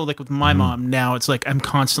 Because I know, like, with my mom now, it's like I'm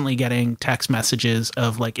constantly getting text messages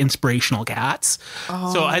of like inspirational cats.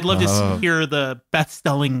 So I'd love to hear the Beth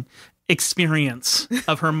Stelling experience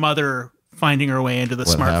of her mother finding her way into the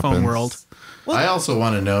What smartphone happens. world. I also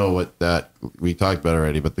want to know what that we talked about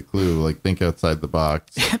already, but the clue, like, think outside the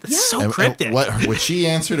box. That's so And cryptic. what she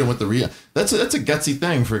answered and what the real that's a gutsy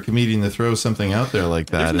thing for a comedian to throw something out there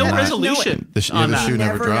like that. There's no and not- resolution The shoe on that. never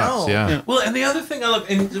Never drops. know. Yeah. Well, and the other thing I love,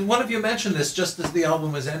 and one of you mentioned this just as the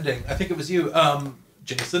album was ending. I think it was you,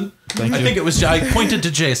 Jason. Thank I you. think it was. I pointed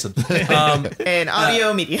to Jason. An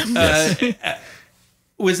audio medium.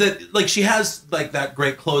 Was that like she has like that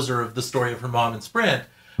great closer of the story of her mom and Sprint,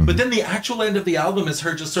 but then the actual end of the album is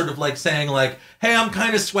her just sort of like saying like, "Hey, I'm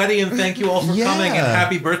kind of sweaty, and thank you all for coming, and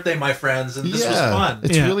happy birthday, my friends, and this was fun."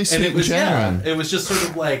 It's really sweet and it was genuine. it was just sort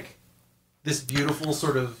of like this beautiful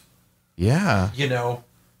sort of Yeah. you know.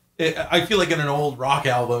 I feel like in an old rock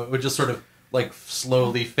album, it would just sort of like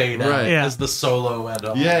slowly fade out Right. Yeah. as the solo went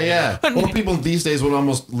on. Yeah. Or people these days would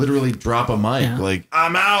almost literally drop a mic, Yeah. like,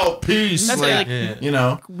 I'm out, peace. That's Like, like- you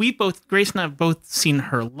know. Grace and I have both seen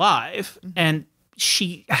her live, and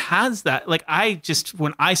she has that. Like,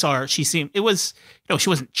 when I saw her, she seemed, it was, she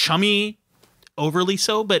wasn't chummy overly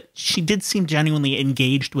so, but she did seem genuinely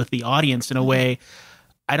engaged with the audience in a way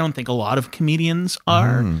I don't think a lot of comedians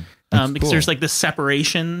are. Because cool. there's like this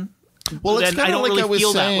separation Well, it's and I kinda don't like really I was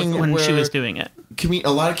feel that saying, when she where- was doing it.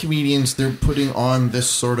 A lot of comedians, they're putting on this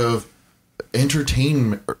sort of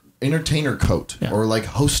entertainer coat or like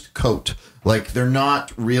host coat. Like they're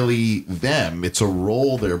not really them. It's a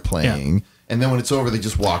role they're playing. Yeah. And then when it's over, they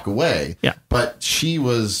just walk away. Yeah. But she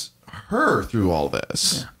was her through all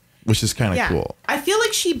this, which is kind of cool. I feel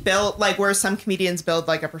like she built, like where some comedians build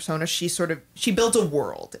like a persona, she builds a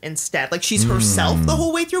world instead. Like she's herself the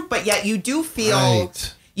whole way through, but yet you do feel,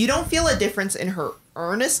 you don't feel a difference in her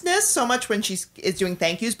earnestness so much when she is doing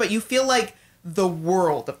thank yous, but you feel like the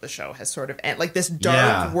world of the show has sort of like this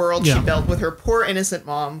dark world she built with her poor innocent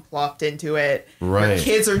mom plopped into it. Right. Her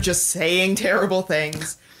kids are just saying terrible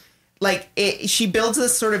things. Like she builds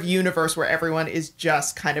this sort of universe where everyone is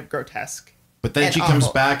just kind of grotesque. But then she comes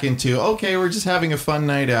back into, okay, we're just having a fun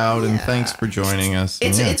night out, and thanks for joining us.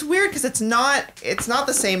 It's weird because it's not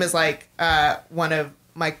the same as like one of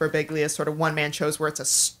Mike Birbiglia's sort of one-man shows where it's a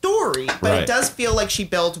story, but it does feel like she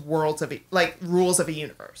builds worlds of like rules of a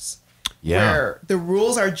universe. Yeah. Where the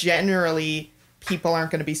rules are generally people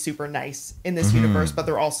aren't going to be super nice in this universe, but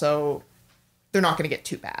they're not going to get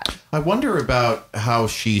too bad. I wonder about how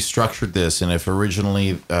she structured this and if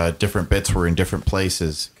originally different bits were in different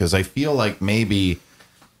places, because I feel like maybe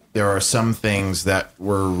there are some things that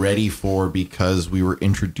we're ready for because we were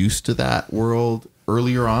introduced to that world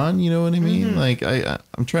earlier on. You know what I mean? Like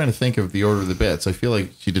I'm trying to think of the order of the bits. I feel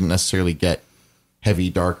like she didn't necessarily get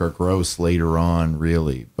heavy, dark, or gross later on,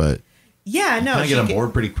 really, but I get on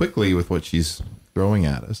board pretty quickly with what she's throwing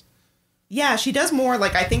at us. Yeah, she does more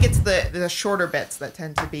like I think it's the shorter bits that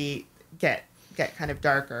tend to get kind of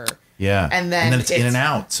darker. Yeah, and then it's in and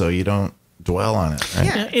out, so you don't dwell on it. Right?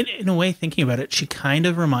 Yeah, In a way, thinking about it, she kind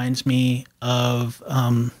of reminds me of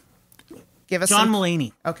Give us John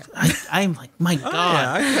Mulaney. Okay, I'm like, my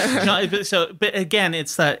God. But again,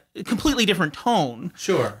 it's that completely different tone.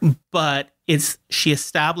 Sure, but she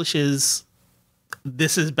establishes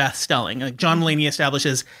this is Beth Stelling. Like John Mulaney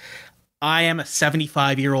establishes, I am a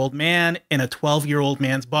 75-year-old man in a 12-year-old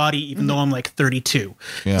man's body, even though I'm like 32.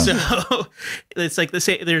 Yeah. So it's like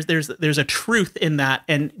there's a truth in that.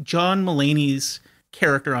 And John Mulaney's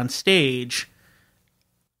character on stage,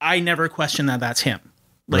 I never question that that's him.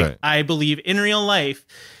 Like I believe in real life,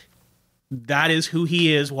 that is who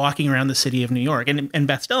he is walking around the city of New York. And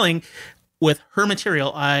Beth Stelling, with her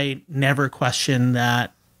material, I never question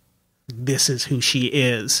that this is who she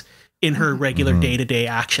is in her regular day-to-day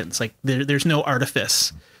actions. Like there's no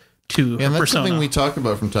artifice to her and that's persona. something we talk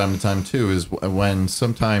about from time to time too, is when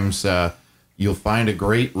sometimes you'll find a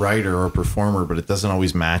great writer or performer, but it doesn't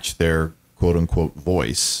always match their quote-unquote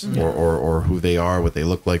voice or who they are, what they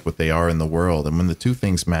look like, what they are in the world. And when the two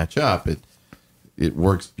things match up, it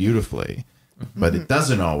works beautifully. But it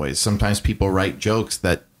doesn't always. Sometimes people write jokes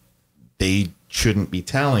that they shouldn't be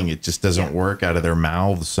telling. It just doesn't work out of their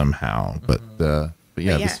mouths somehow. But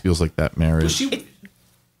this feels like that marriage.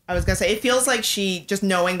 I was gonna say it feels like she just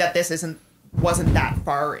knowing that this wasn't that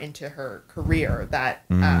far into her career that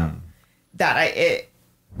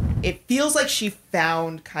it feels like she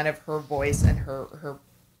found kind of her voice and her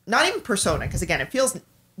not even persona, because again it feels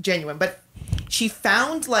genuine, but she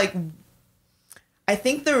found like I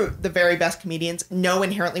think the very best comedians know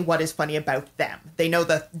inherently what is funny about them. They know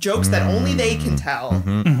the jokes that only they can tell,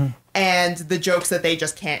 and the jokes that they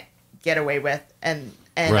just can't get away with. And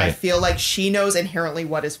I feel like she knows inherently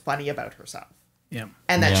what is funny about herself. Yeah,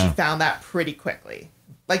 and that she found that pretty quickly.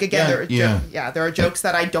 Like again, there are jokes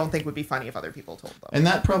that I don't think would be funny if other people told them. And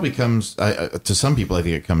that probably comes to some people. I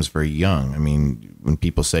think it comes very young. I mean, when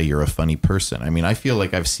people say you're a funny person, I mean, I feel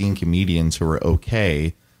like I've seen comedians who are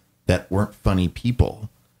okay that weren't funny people,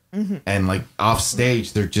 and like off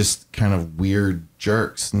stage they're just kind of weird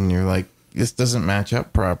jerks, and you're like, this doesn't match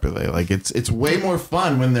up properly. Like it's way more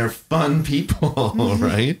fun when they're fun people,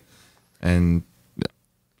 right? And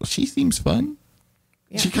she seems fun.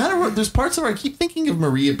 Yeah. She kind of, there's parts of her, I keep thinking of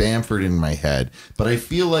Maria Bamford in my head, but I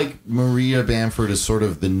feel like Maria Bamford is sort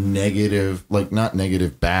of the negative, like not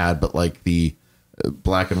negative bad, but like the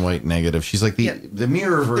black and white negative. She's like the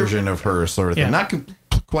mirror version of her sort of thing. Not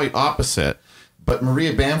quite opposite, but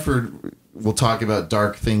Maria Bamford will talk about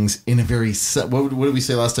dark things in a very, what did we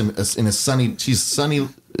say last time? In a sunny, she's sunny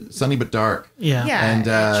but dark. Yeah. And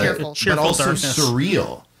cheerful but also darkness.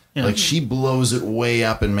 surreal. Yeah. Like she blows it way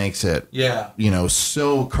up and makes it,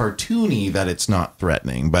 so cartoony that it's not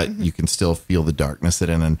threatening, but you can still feel the darkness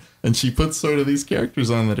in. And she puts sort of these characters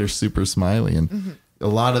on that are super smiley, and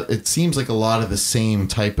it seems like a lot of the same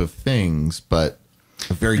type of things, but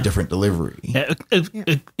a very different delivery. Yeah,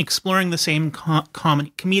 exploring the same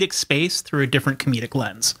comedic space through a different comedic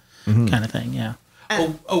lens, kind of thing. Yeah.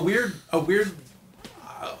 A weird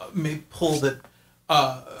maybe pull that.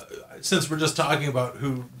 Since we're just talking about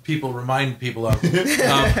who people remind people of,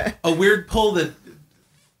 a weird pull that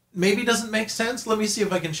maybe doesn't make sense. Let me see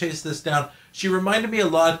if I can chase this down. She reminded me a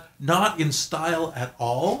lot, not in style at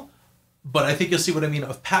all, but I think you'll see what I mean,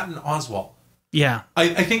 of Patton Oswalt. Yeah.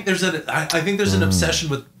 I think there's an obsession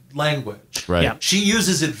with language. Right. Yeah. She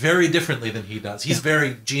uses it very differently than he does. He's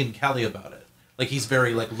very Gene Kelly about it. Like, he's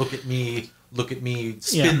very like, look at me,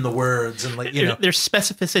 spin the words, and like, There's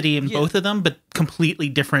specificity in both of them, but completely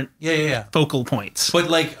different focal points. But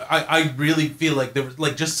like, I really feel like there was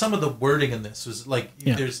like just some of the wording in this was like,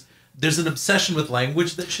 there's an obsession with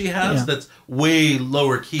language that she has that's way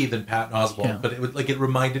lower key than Patton Oswalt, but it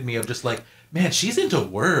reminded me of just like, man, she's into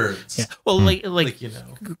words. Yeah. Well, like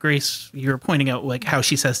Grace, you were pointing out like how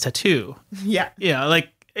she says tattoo. Yeah. Yeah. Like,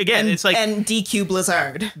 again, it's like, and DQ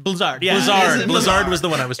Blizzard. Yeah. Blizzard was the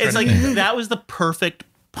one I was trying It's to like think. that was the perfect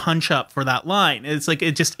punch up for that line. It's like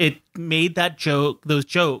it made those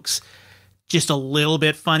jokes just a little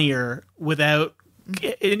bit funnier without.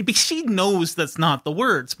 She knows that's not the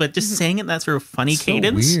words, but just saying it in that sort of funny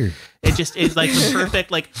cadence. Weird. It just is like the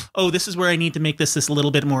perfect, like, oh, this is where I need to make this a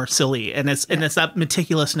little bit more silly, and it's that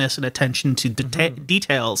meticulousness and attention to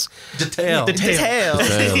details. Detail.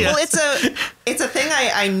 Well, it's a thing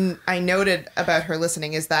I noted about her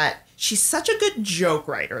listening is that she's such a good joke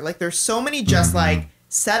writer. Like, there's so many just like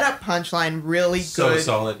set up punchline, really So good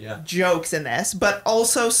solid, jokes in this, but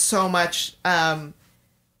also so much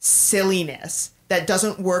silliness that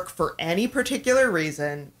doesn't work for any particular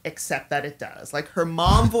reason except that it does. Like, her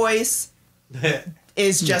mom voice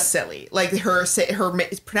is just silly. Like, her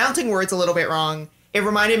pronouncing words a little bit wrong. It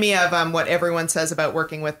reminded me of what everyone says about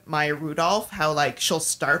working with Maya Rudolph, how like she'll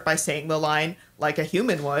start by saying the line like a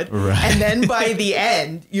human would, right. and then by the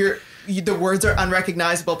end the words are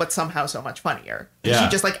unrecognizable but somehow so much funnier. Yeah. She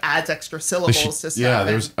just like adds extra syllables to stuff.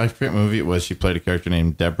 Yeah, I forget what movie it was. She played a character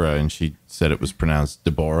named Deborah, and she said it was pronounced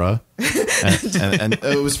Deborah. and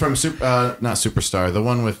it was from not Superstar, the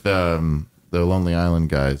one with the Lonely Island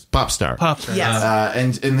guys, Popstar. Yes.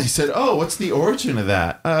 And they said, "Oh, what's the origin of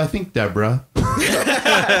that?" I think Deborah.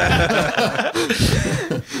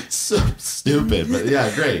 So stupid, but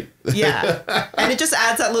yeah, great. Yeah, and it just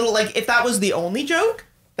adds that little, like, if that was the only joke,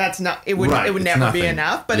 it would never be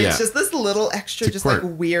enough. But it's just this little extra, just quirk.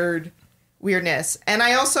 like weirdness. And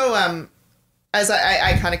I also as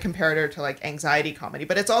I kind of compared her to like anxiety comedy,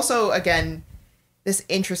 but it's also again this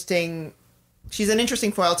interesting. She's an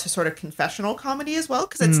interesting foil to sort of confessional comedy as well,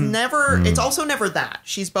 because it's also never that.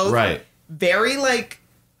 She's both very like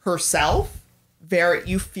herself.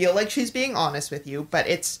 You feel like she's being honest with you, but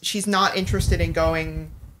she's not interested in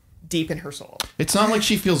going deep in her soul. It's not like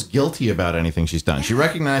she feels guilty about anything she's done. She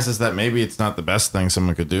recognizes that maybe it's not the best thing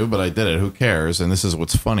someone could do, but I did it. Who cares? And this is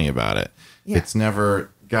what's funny about it. Yeah. It's never,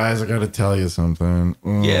 guys, I got to tell you something.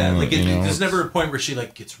 There's never a point where she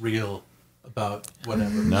like gets real about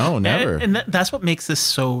whatever. No, never. And that's what makes this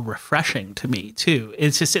so refreshing to me too.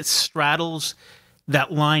 It's just it straddles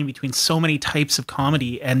that line between so many types of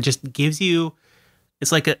comedy and just gives you.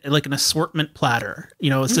 It's like an assortment platter,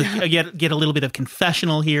 It's you get a little bit of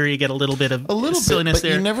confessional here, you get a little bit of silliness but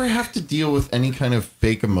there. You never have to deal with any kind of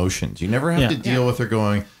fake emotions. You never have to deal with her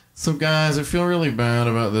going, "So guys, I feel really bad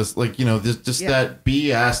about this." Like, that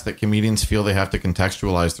BS that comedians feel they have to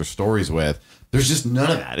contextualize their stories with. There's just none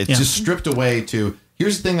of that. It's just stripped away to,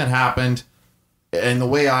 here's the thing that happened, and the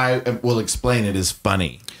way I will explain it is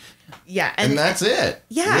funny. Yeah, and that's it.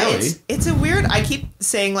 Yeah, really. It's a weird. I keep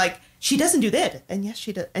saying like, she doesn't do that, and yes,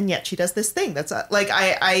 she does, and yet she does this thing. That's like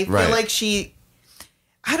I feel like she,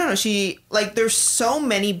 I don't know. She like there's so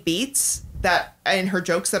many beats that in her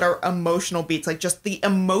jokes that are emotional beats. Like just the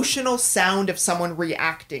emotional sound of someone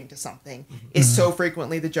reacting to something is so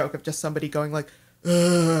frequently the joke of just somebody going like,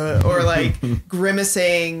 or like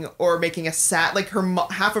grimacing or making a sad. Like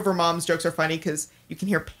half of her mom's jokes are funny because you can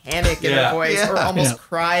hear panic in her voice or almost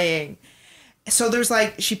crying. So there's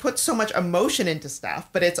like, she puts so much emotion into stuff,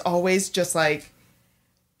 but it's always just like,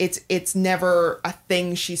 it's never a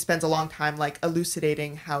thing she spends a long time like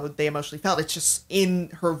elucidating how they emotionally felt. It's just in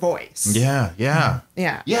her voice. Yeah.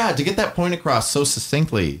 To get that point across so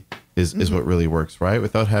succinctly is what really works, right?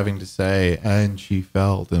 Without having to say, and she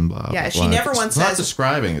felt and blah, blah, she blah. never once says, says, not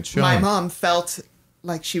describing, it's showing. My mom felt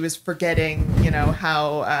like she was forgetting,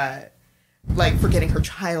 how, like forgetting her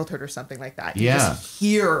childhood or something like that. You just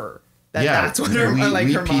hear that's what her we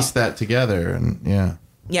her piece mom. that together, and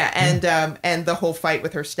and the whole fight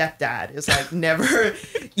with her stepdad is like never.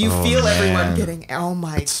 You feel everyone getting. Oh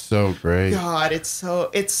my! It's so great. God, it's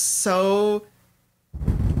so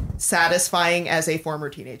satisfying as a former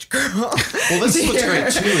teenage girl. Well, this is what's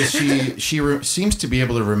great too is she seems to be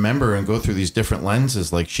able to remember and go through these different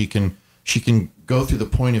lenses. Like she can go through the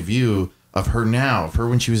point of view of her now, of her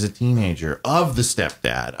when she was a teenager, of the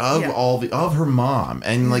stepdad, of of her mom,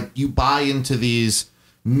 and like you buy into these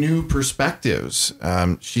new perspectives.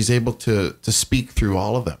 She's able to speak through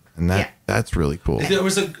all of them, and that's really cool.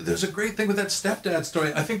 There's a great thing with that stepdad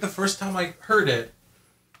story. I think the first time I heard it,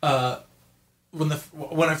 when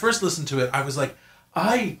I first listened to it, I was like,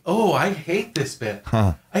 I hate this bit.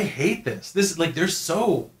 I hate this. This is like they're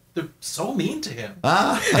so mean to him.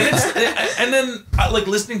 And then like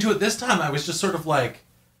listening to it this time, I was just sort of like,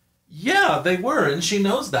 yeah, they were, and she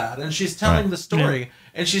knows that, and she's telling the story,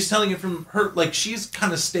 and she's telling it from her, like she's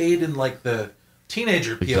kind of stayed in like the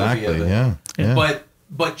teenager POV of it. Yeah.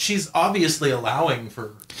 But she's obviously allowing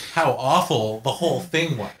for how awful the whole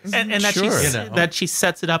thing was. And that, that she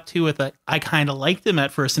sets it up too with I kind of liked him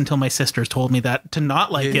at first until my sisters told me that to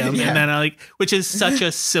not like him. And then which is such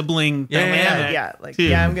a sibling dynamic. Yeah, like,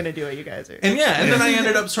 I'm going to do what you guys are. And and then I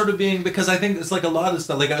ended up sort of being, because I think it's like a lot of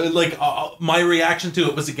stuff, like my reaction to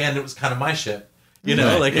it was, again, it was kind of my shit. You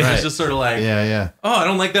know, like it was just sort of like, oh, I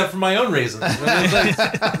don't like that for my own reasons.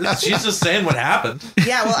 She's just saying what happened.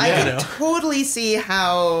 Yeah, well, I can totally see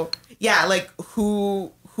how, like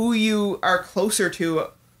who you are closer to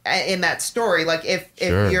in that story. Like if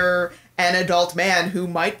you're an adult man who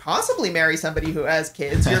might possibly marry somebody who has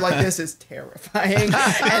kids, you're like, this is terrifying,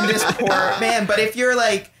 and this poor man. But if you're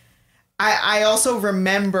like, I also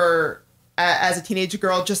remember, as a teenage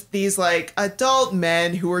girl, just these like adult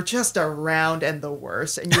men who were just around and the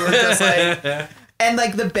worst, and you were just like, and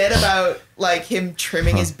like the bit about like him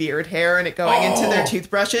trimming his beard hair and it going into their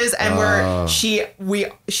toothbrushes, and where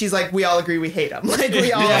she's like, we all agree we hate him, like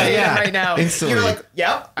we all hate him right now. Instantly. You're like,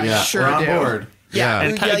 yep, I sure we're on do. Board. Yeah,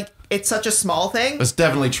 and like it's such a small thing. It's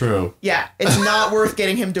definitely true. Yeah, it's not worth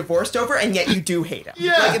getting him divorced over, and yet you do hate him.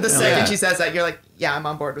 Like the second she says that, you're like, yeah, I'm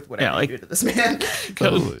on board with whatever you do to this man.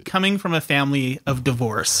 Coming from a family of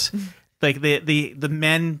divorce, like the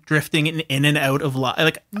men drifting in and out of life.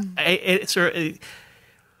 Like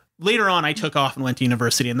later on, I took off and went to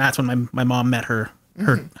university, and that's when my mom met her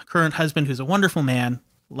current husband, who's a wonderful man,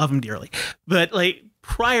 love him dearly. But like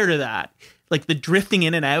prior to that, like the drifting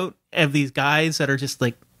in and out of these guys that are just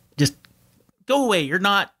go away. You're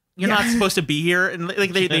not supposed to be here. And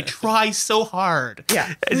like they try so hard.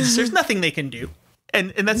 Yeah. And there's nothing they can do.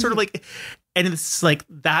 And that's sort of like, and it's like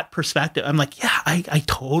that perspective. I'm like, yeah, I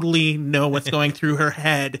totally know what's going through her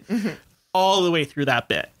head all the way through that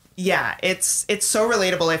bit. Yeah, it's so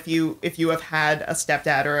relatable if you have had a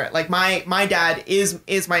stepdad, or like my dad is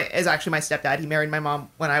actually my stepdad. He married my mom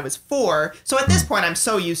when I was 4. So at this point I'm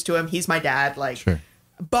so used to him. He's my dad. Like, sure.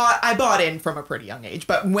 But I bought in from a pretty young age.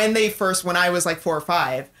 But when I was like 4 or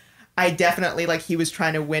 5, I definitely, like, he was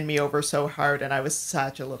trying to win me over so hard, and I was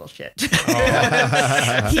such a little shit.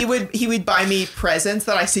 He would buy me presents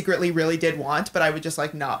that I secretly really did want, but I would just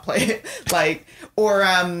like not play it. Like, or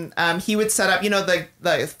he would set up,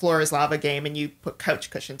 the floor is lava game, and you put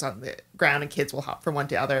couch cushions on the ground and kids will hop from one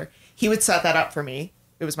to the other. He would set that up for me.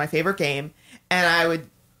 It was my favorite game, and I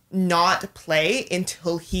would not play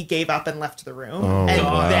until he gave up and left the room.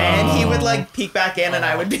 Then he would like peek back in, and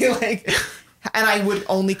I would be like, and I would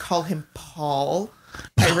only call him Paul.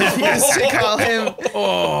 I refused to call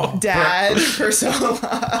him Dad for so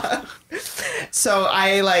long. So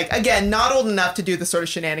I, like, again, not old enough to do the sort of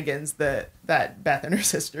shenanigans that Beth and her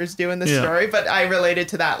sisters do in this story, but I related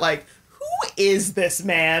to that. Like, who is this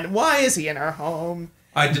man? Why is he in our home?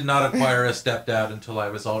 I did not acquire a stepdad until I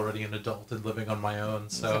was already an adult and living on my own,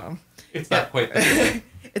 so it's not quite the same.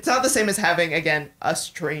 It's not the same as having, again, a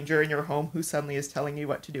stranger in your home who suddenly is telling you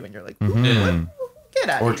what to do, and you're like, get out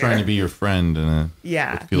of here. Or trying to be your friend in a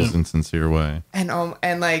what feels insincere way.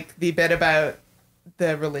 And like the bit about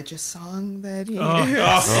the religious song that he it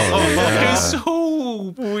was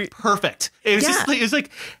so perfect. It was just like, it was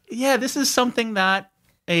like, this is something that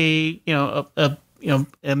a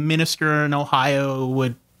minister in Ohio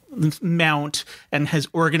would mount, and his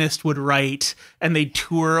organist would write, and they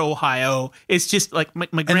tour Ohio. It's just like my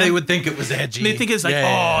and they would think it was edgy. They think it's like,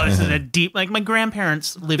 this is a deep, like my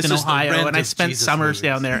grandparents lived in Ohio, and I spent summers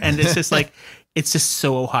down there, and it's just like, it's just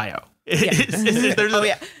so Ohio.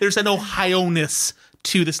 There's an Ohio-ness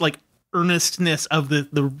to this, like, earnestness of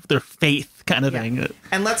their faith kind of thing.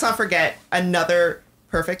 And let's not forget another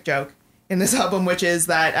perfect joke in this album, which is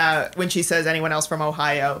that when she says, anyone else from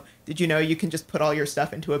Ohio, did you know you can just put all your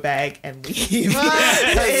stuff into a bag and leave?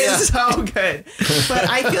 It's so good. But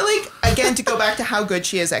I feel like, again, to go back to how good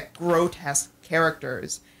she is at grotesque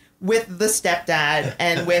characters, with the stepdad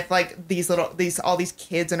and with like all these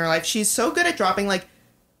kids in her life. She's so good at dropping like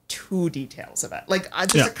 2 details of it, like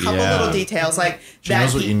just a couple little details, like she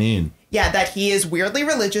knows what you need. Yeah, that he is weirdly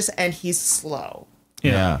religious and he's slow.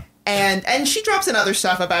 Yeah. And she drops in other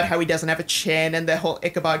stuff about how he doesn't have a chin and the whole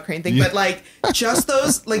Ichabod Crane thing, but like just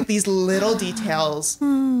those like these little details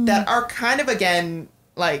that are kind of, again,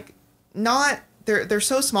 like not they're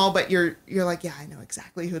so small, but you're like, yeah, I know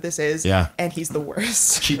exactly who this is. Yeah. And he's the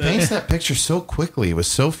worst. She paints that picture so quickly with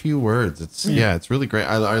so few words. It's it's really great.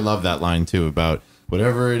 I love that line too about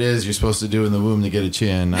whatever it is you're supposed to do in the womb to get a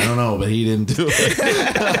chin. I don't know, but he didn't do it.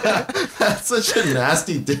 That's such a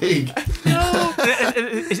nasty dig. No,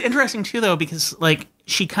 it's interesting too, though, because like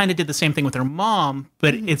she kind of did the same thing with her mom,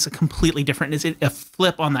 but it's a completely different. It's a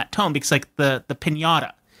flip on that tone, because like the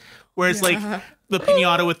pinata, whereas like the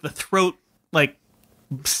pinata with the throat like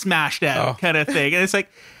smashed out kind of thing, and it's like,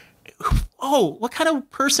 oh, what kind of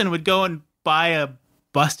person would go and buy a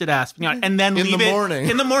busted ass pinata and then leave it in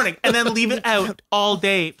the morning and then leave it out all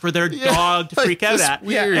day for their dog to freak out at?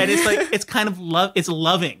 Weird. And it's like, it's kind of it's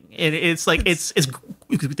loving. It's like it's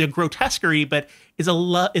the grotesquerie, but is a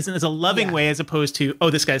loving way, as opposed to, oh,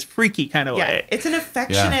 this guy's freaky kind of way. It's an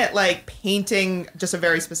affectionate like painting just a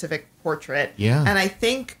very specific portrait. Yeah. And I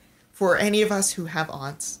think for any of us who have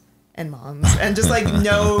aunts and moms and just like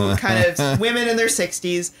know kind of women in their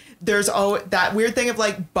 60s, there's always that weird thing of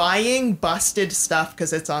like buying busted stuff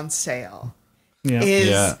because it's on sale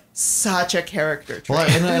is such a character trait. Well,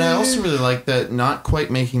 and I also really like that, not quite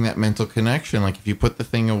making that mental connection. Like if you put the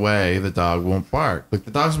thing away, the dog won't bark. Like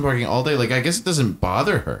the dog's been barking all day. Like I guess it doesn't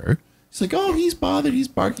bother her. She's like, oh, he's bothered. He's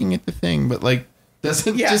barking at the thing, but like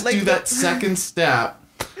doesn't just like do that second step.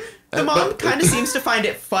 The mom kind of seems to find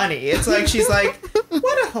it funny. It's like she's like,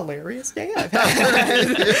 what a hilarious day I've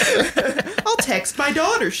had. I'll text my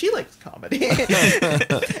daughter. She likes comedy.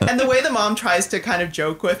 And the way the mom tries to kind of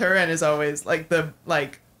joke with her and is always like the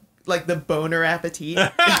boner appetit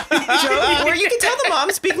joke, where you can tell the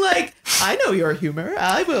mom's being like, I know your humor.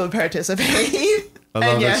 I will participate. I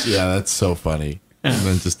love it. Yeah, that's so funny. And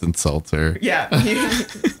then just insults her. Yeah.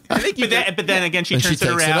 I think but then again, she turns it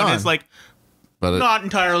around and is like, but not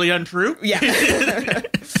entirely untrue. Yeah. An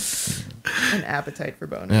appetite for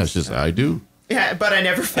bonus. Yeah, it's just, I do. Yeah, but I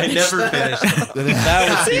never finished. That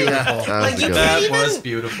was beautiful. Like, you that can't was even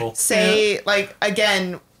beautiful. say, like,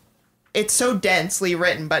 again, it's so densely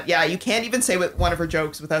written, but yeah, you can't even say with one of her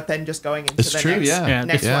jokes without then just going into it's the true,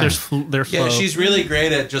 next one. There's flow. Yeah, she's really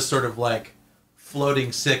great at just sort of like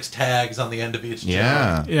floating 6 tags on the end of each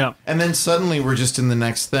joke. Yeah. And then suddenly we're just in the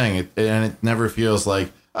next thing, and it never feels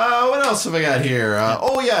like, what else have I got here?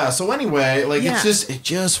 So anyway, like it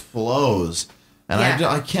just flows. And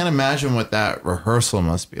I can't imagine what that rehearsal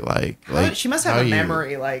must be like. Like she must have a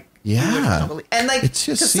memory, like, and like, it's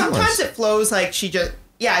just because sometimes it flows like she just,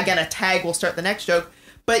 again, a tag will start the next joke.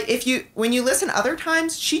 But when you listen other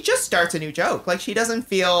times, she just starts a new joke. Like, she doesn't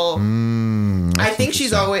feel, I think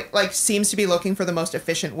she's always like, seems to be looking for the most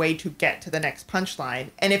efficient way to get to the next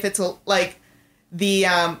punchline. And if it's like the,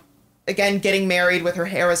 again, getting married with her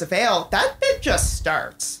hair as a veil, that bit just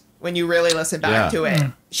starts when you really listen back to it.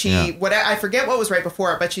 I forget what was right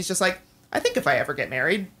before it, but she's just like, I think if I ever get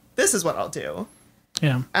married, this is what I'll do.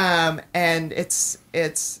 Yeah. And it's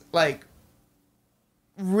like,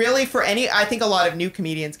 really, I think a lot of new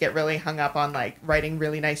comedians get really hung up on like writing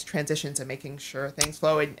really nice transitions and making sure things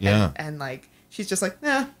flow. And like, she's just like,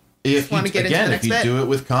 if you do it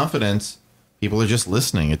with confidence, people are just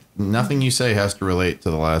listening. Nothing you say has to relate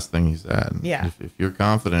to the last thing you said. Yeah. If you're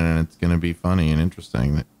confident and it's going to be funny and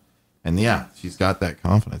interesting, she's got that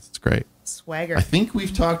confidence. It's great. Swagger. I think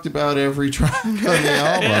we've talked about every track on the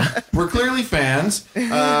album. We're clearly fans.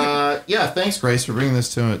 Thanks, Grace, for bringing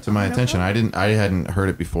this to my attention. I hadn't heard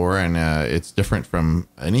it before, and it's different from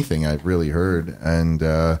anything I've really heard. And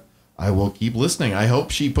I will keep listening. I hope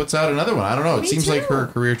she puts out another one. I don't know. It seems like her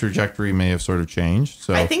career trajectory may have sort of changed.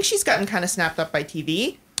 So I think she's gotten kind of snapped up by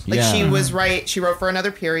TV. Like she was she wrote for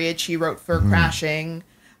Another Period. She wrote for Crashing.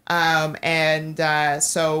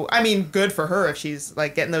 So, I mean, good for her if she's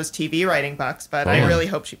like getting those TV writing bucks, but I really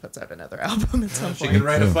hope she puts out another album at some point. She can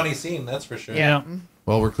write a funny scene, that's for sure. Yeah.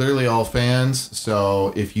 Well, we're clearly all fans,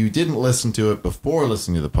 so if you didn't listen to it before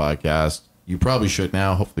listening to the podcast, you probably should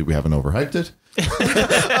now. Hopefully we haven't overhyped it.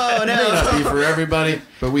 Oh, no. It may not be for everybody,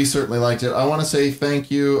 but we certainly liked it. I want to say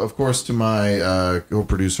thank you, of course, to my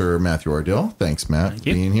co-producer, Matthew Ardill. Thanks, Matt, for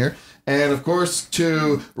being here. And, of course,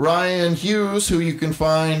 to Ryan Hughes, who you can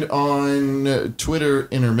find on Twitter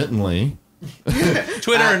intermittently.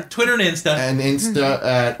 Twitter and Insta. And Insta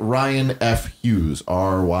at Ryan F. Hughes,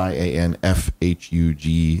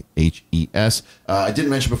 RyanFHUGHES. I didn't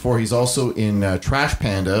mention before, he's also in Trash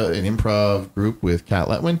Panda, an improv group with Kat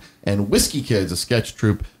Letwin, and Whiskey Kids, a sketch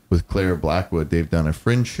troupe with Claire Blackwood. They've done a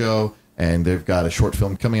fringe show, and they've got a short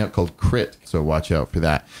film coming out called Crit, so watch out for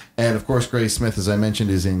that. And, of course, Grace Smith, as I mentioned,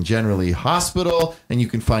 is in Generally Hospital, and you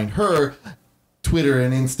can find her Twitter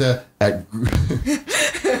and Insta at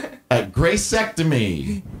at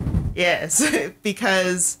Gracectomy. Yes,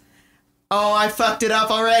 because I fucked it up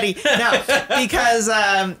already. No, because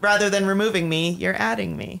rather than removing me, you're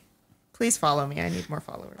adding me. Please follow me. I need more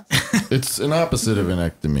followers. It's an opposite of an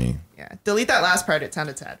ectomy. Yeah, delete that last part. It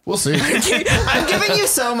sounded sad. We'll see. I'm giving you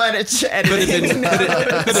so much editing. Could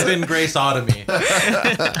have been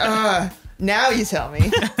Graceotomy. Now you tell me.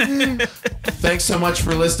 Thanks so much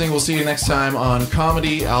for listening. We'll see you next time on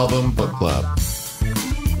Comedy Album Book Club.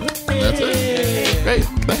 That's it. Great.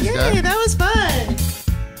 Thanks, guys. Yay, that was fun.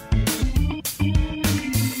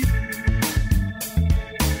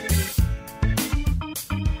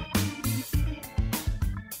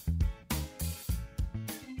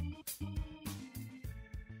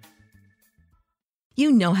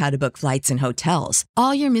 You know how to book flights and hotels.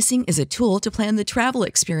 All you're missing is a tool to plan the travel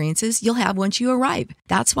experiences you'll have once you arrive.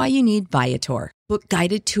 That's why you need Viator. Book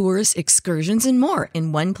guided tours, excursions, and more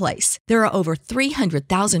in one place. There are over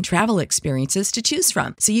 300,000 travel experiences to choose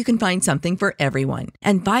from, so you can find something for everyone.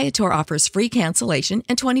 And Viator offers free cancellation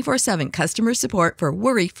and 24/7 customer support for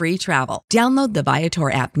worry-free travel. Download the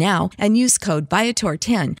Viator app now and use code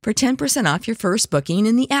Viator10 for 10% off your first booking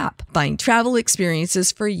in the app. Find travel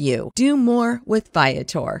experiences for you. Do more with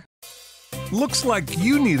Viator. Looks like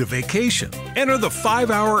you need a vacation. Enter the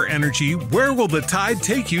 5-Hour Energy Where Will the Tide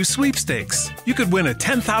Take You sweepstakes. You could win a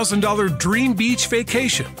 $10,000 dream beach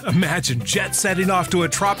vacation. Imagine jet setting off to a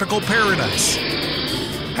tropical paradise,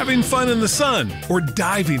 having fun in the sun, or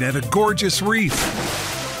diving at a gorgeous reef.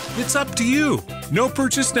 It's up to you. No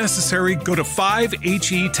purchase necessary. Go to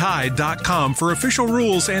 5HETide.com for official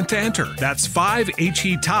rules and to enter. That's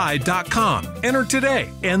 5HETide.com. Enter today.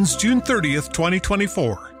 Ends June 30th,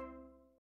 2024.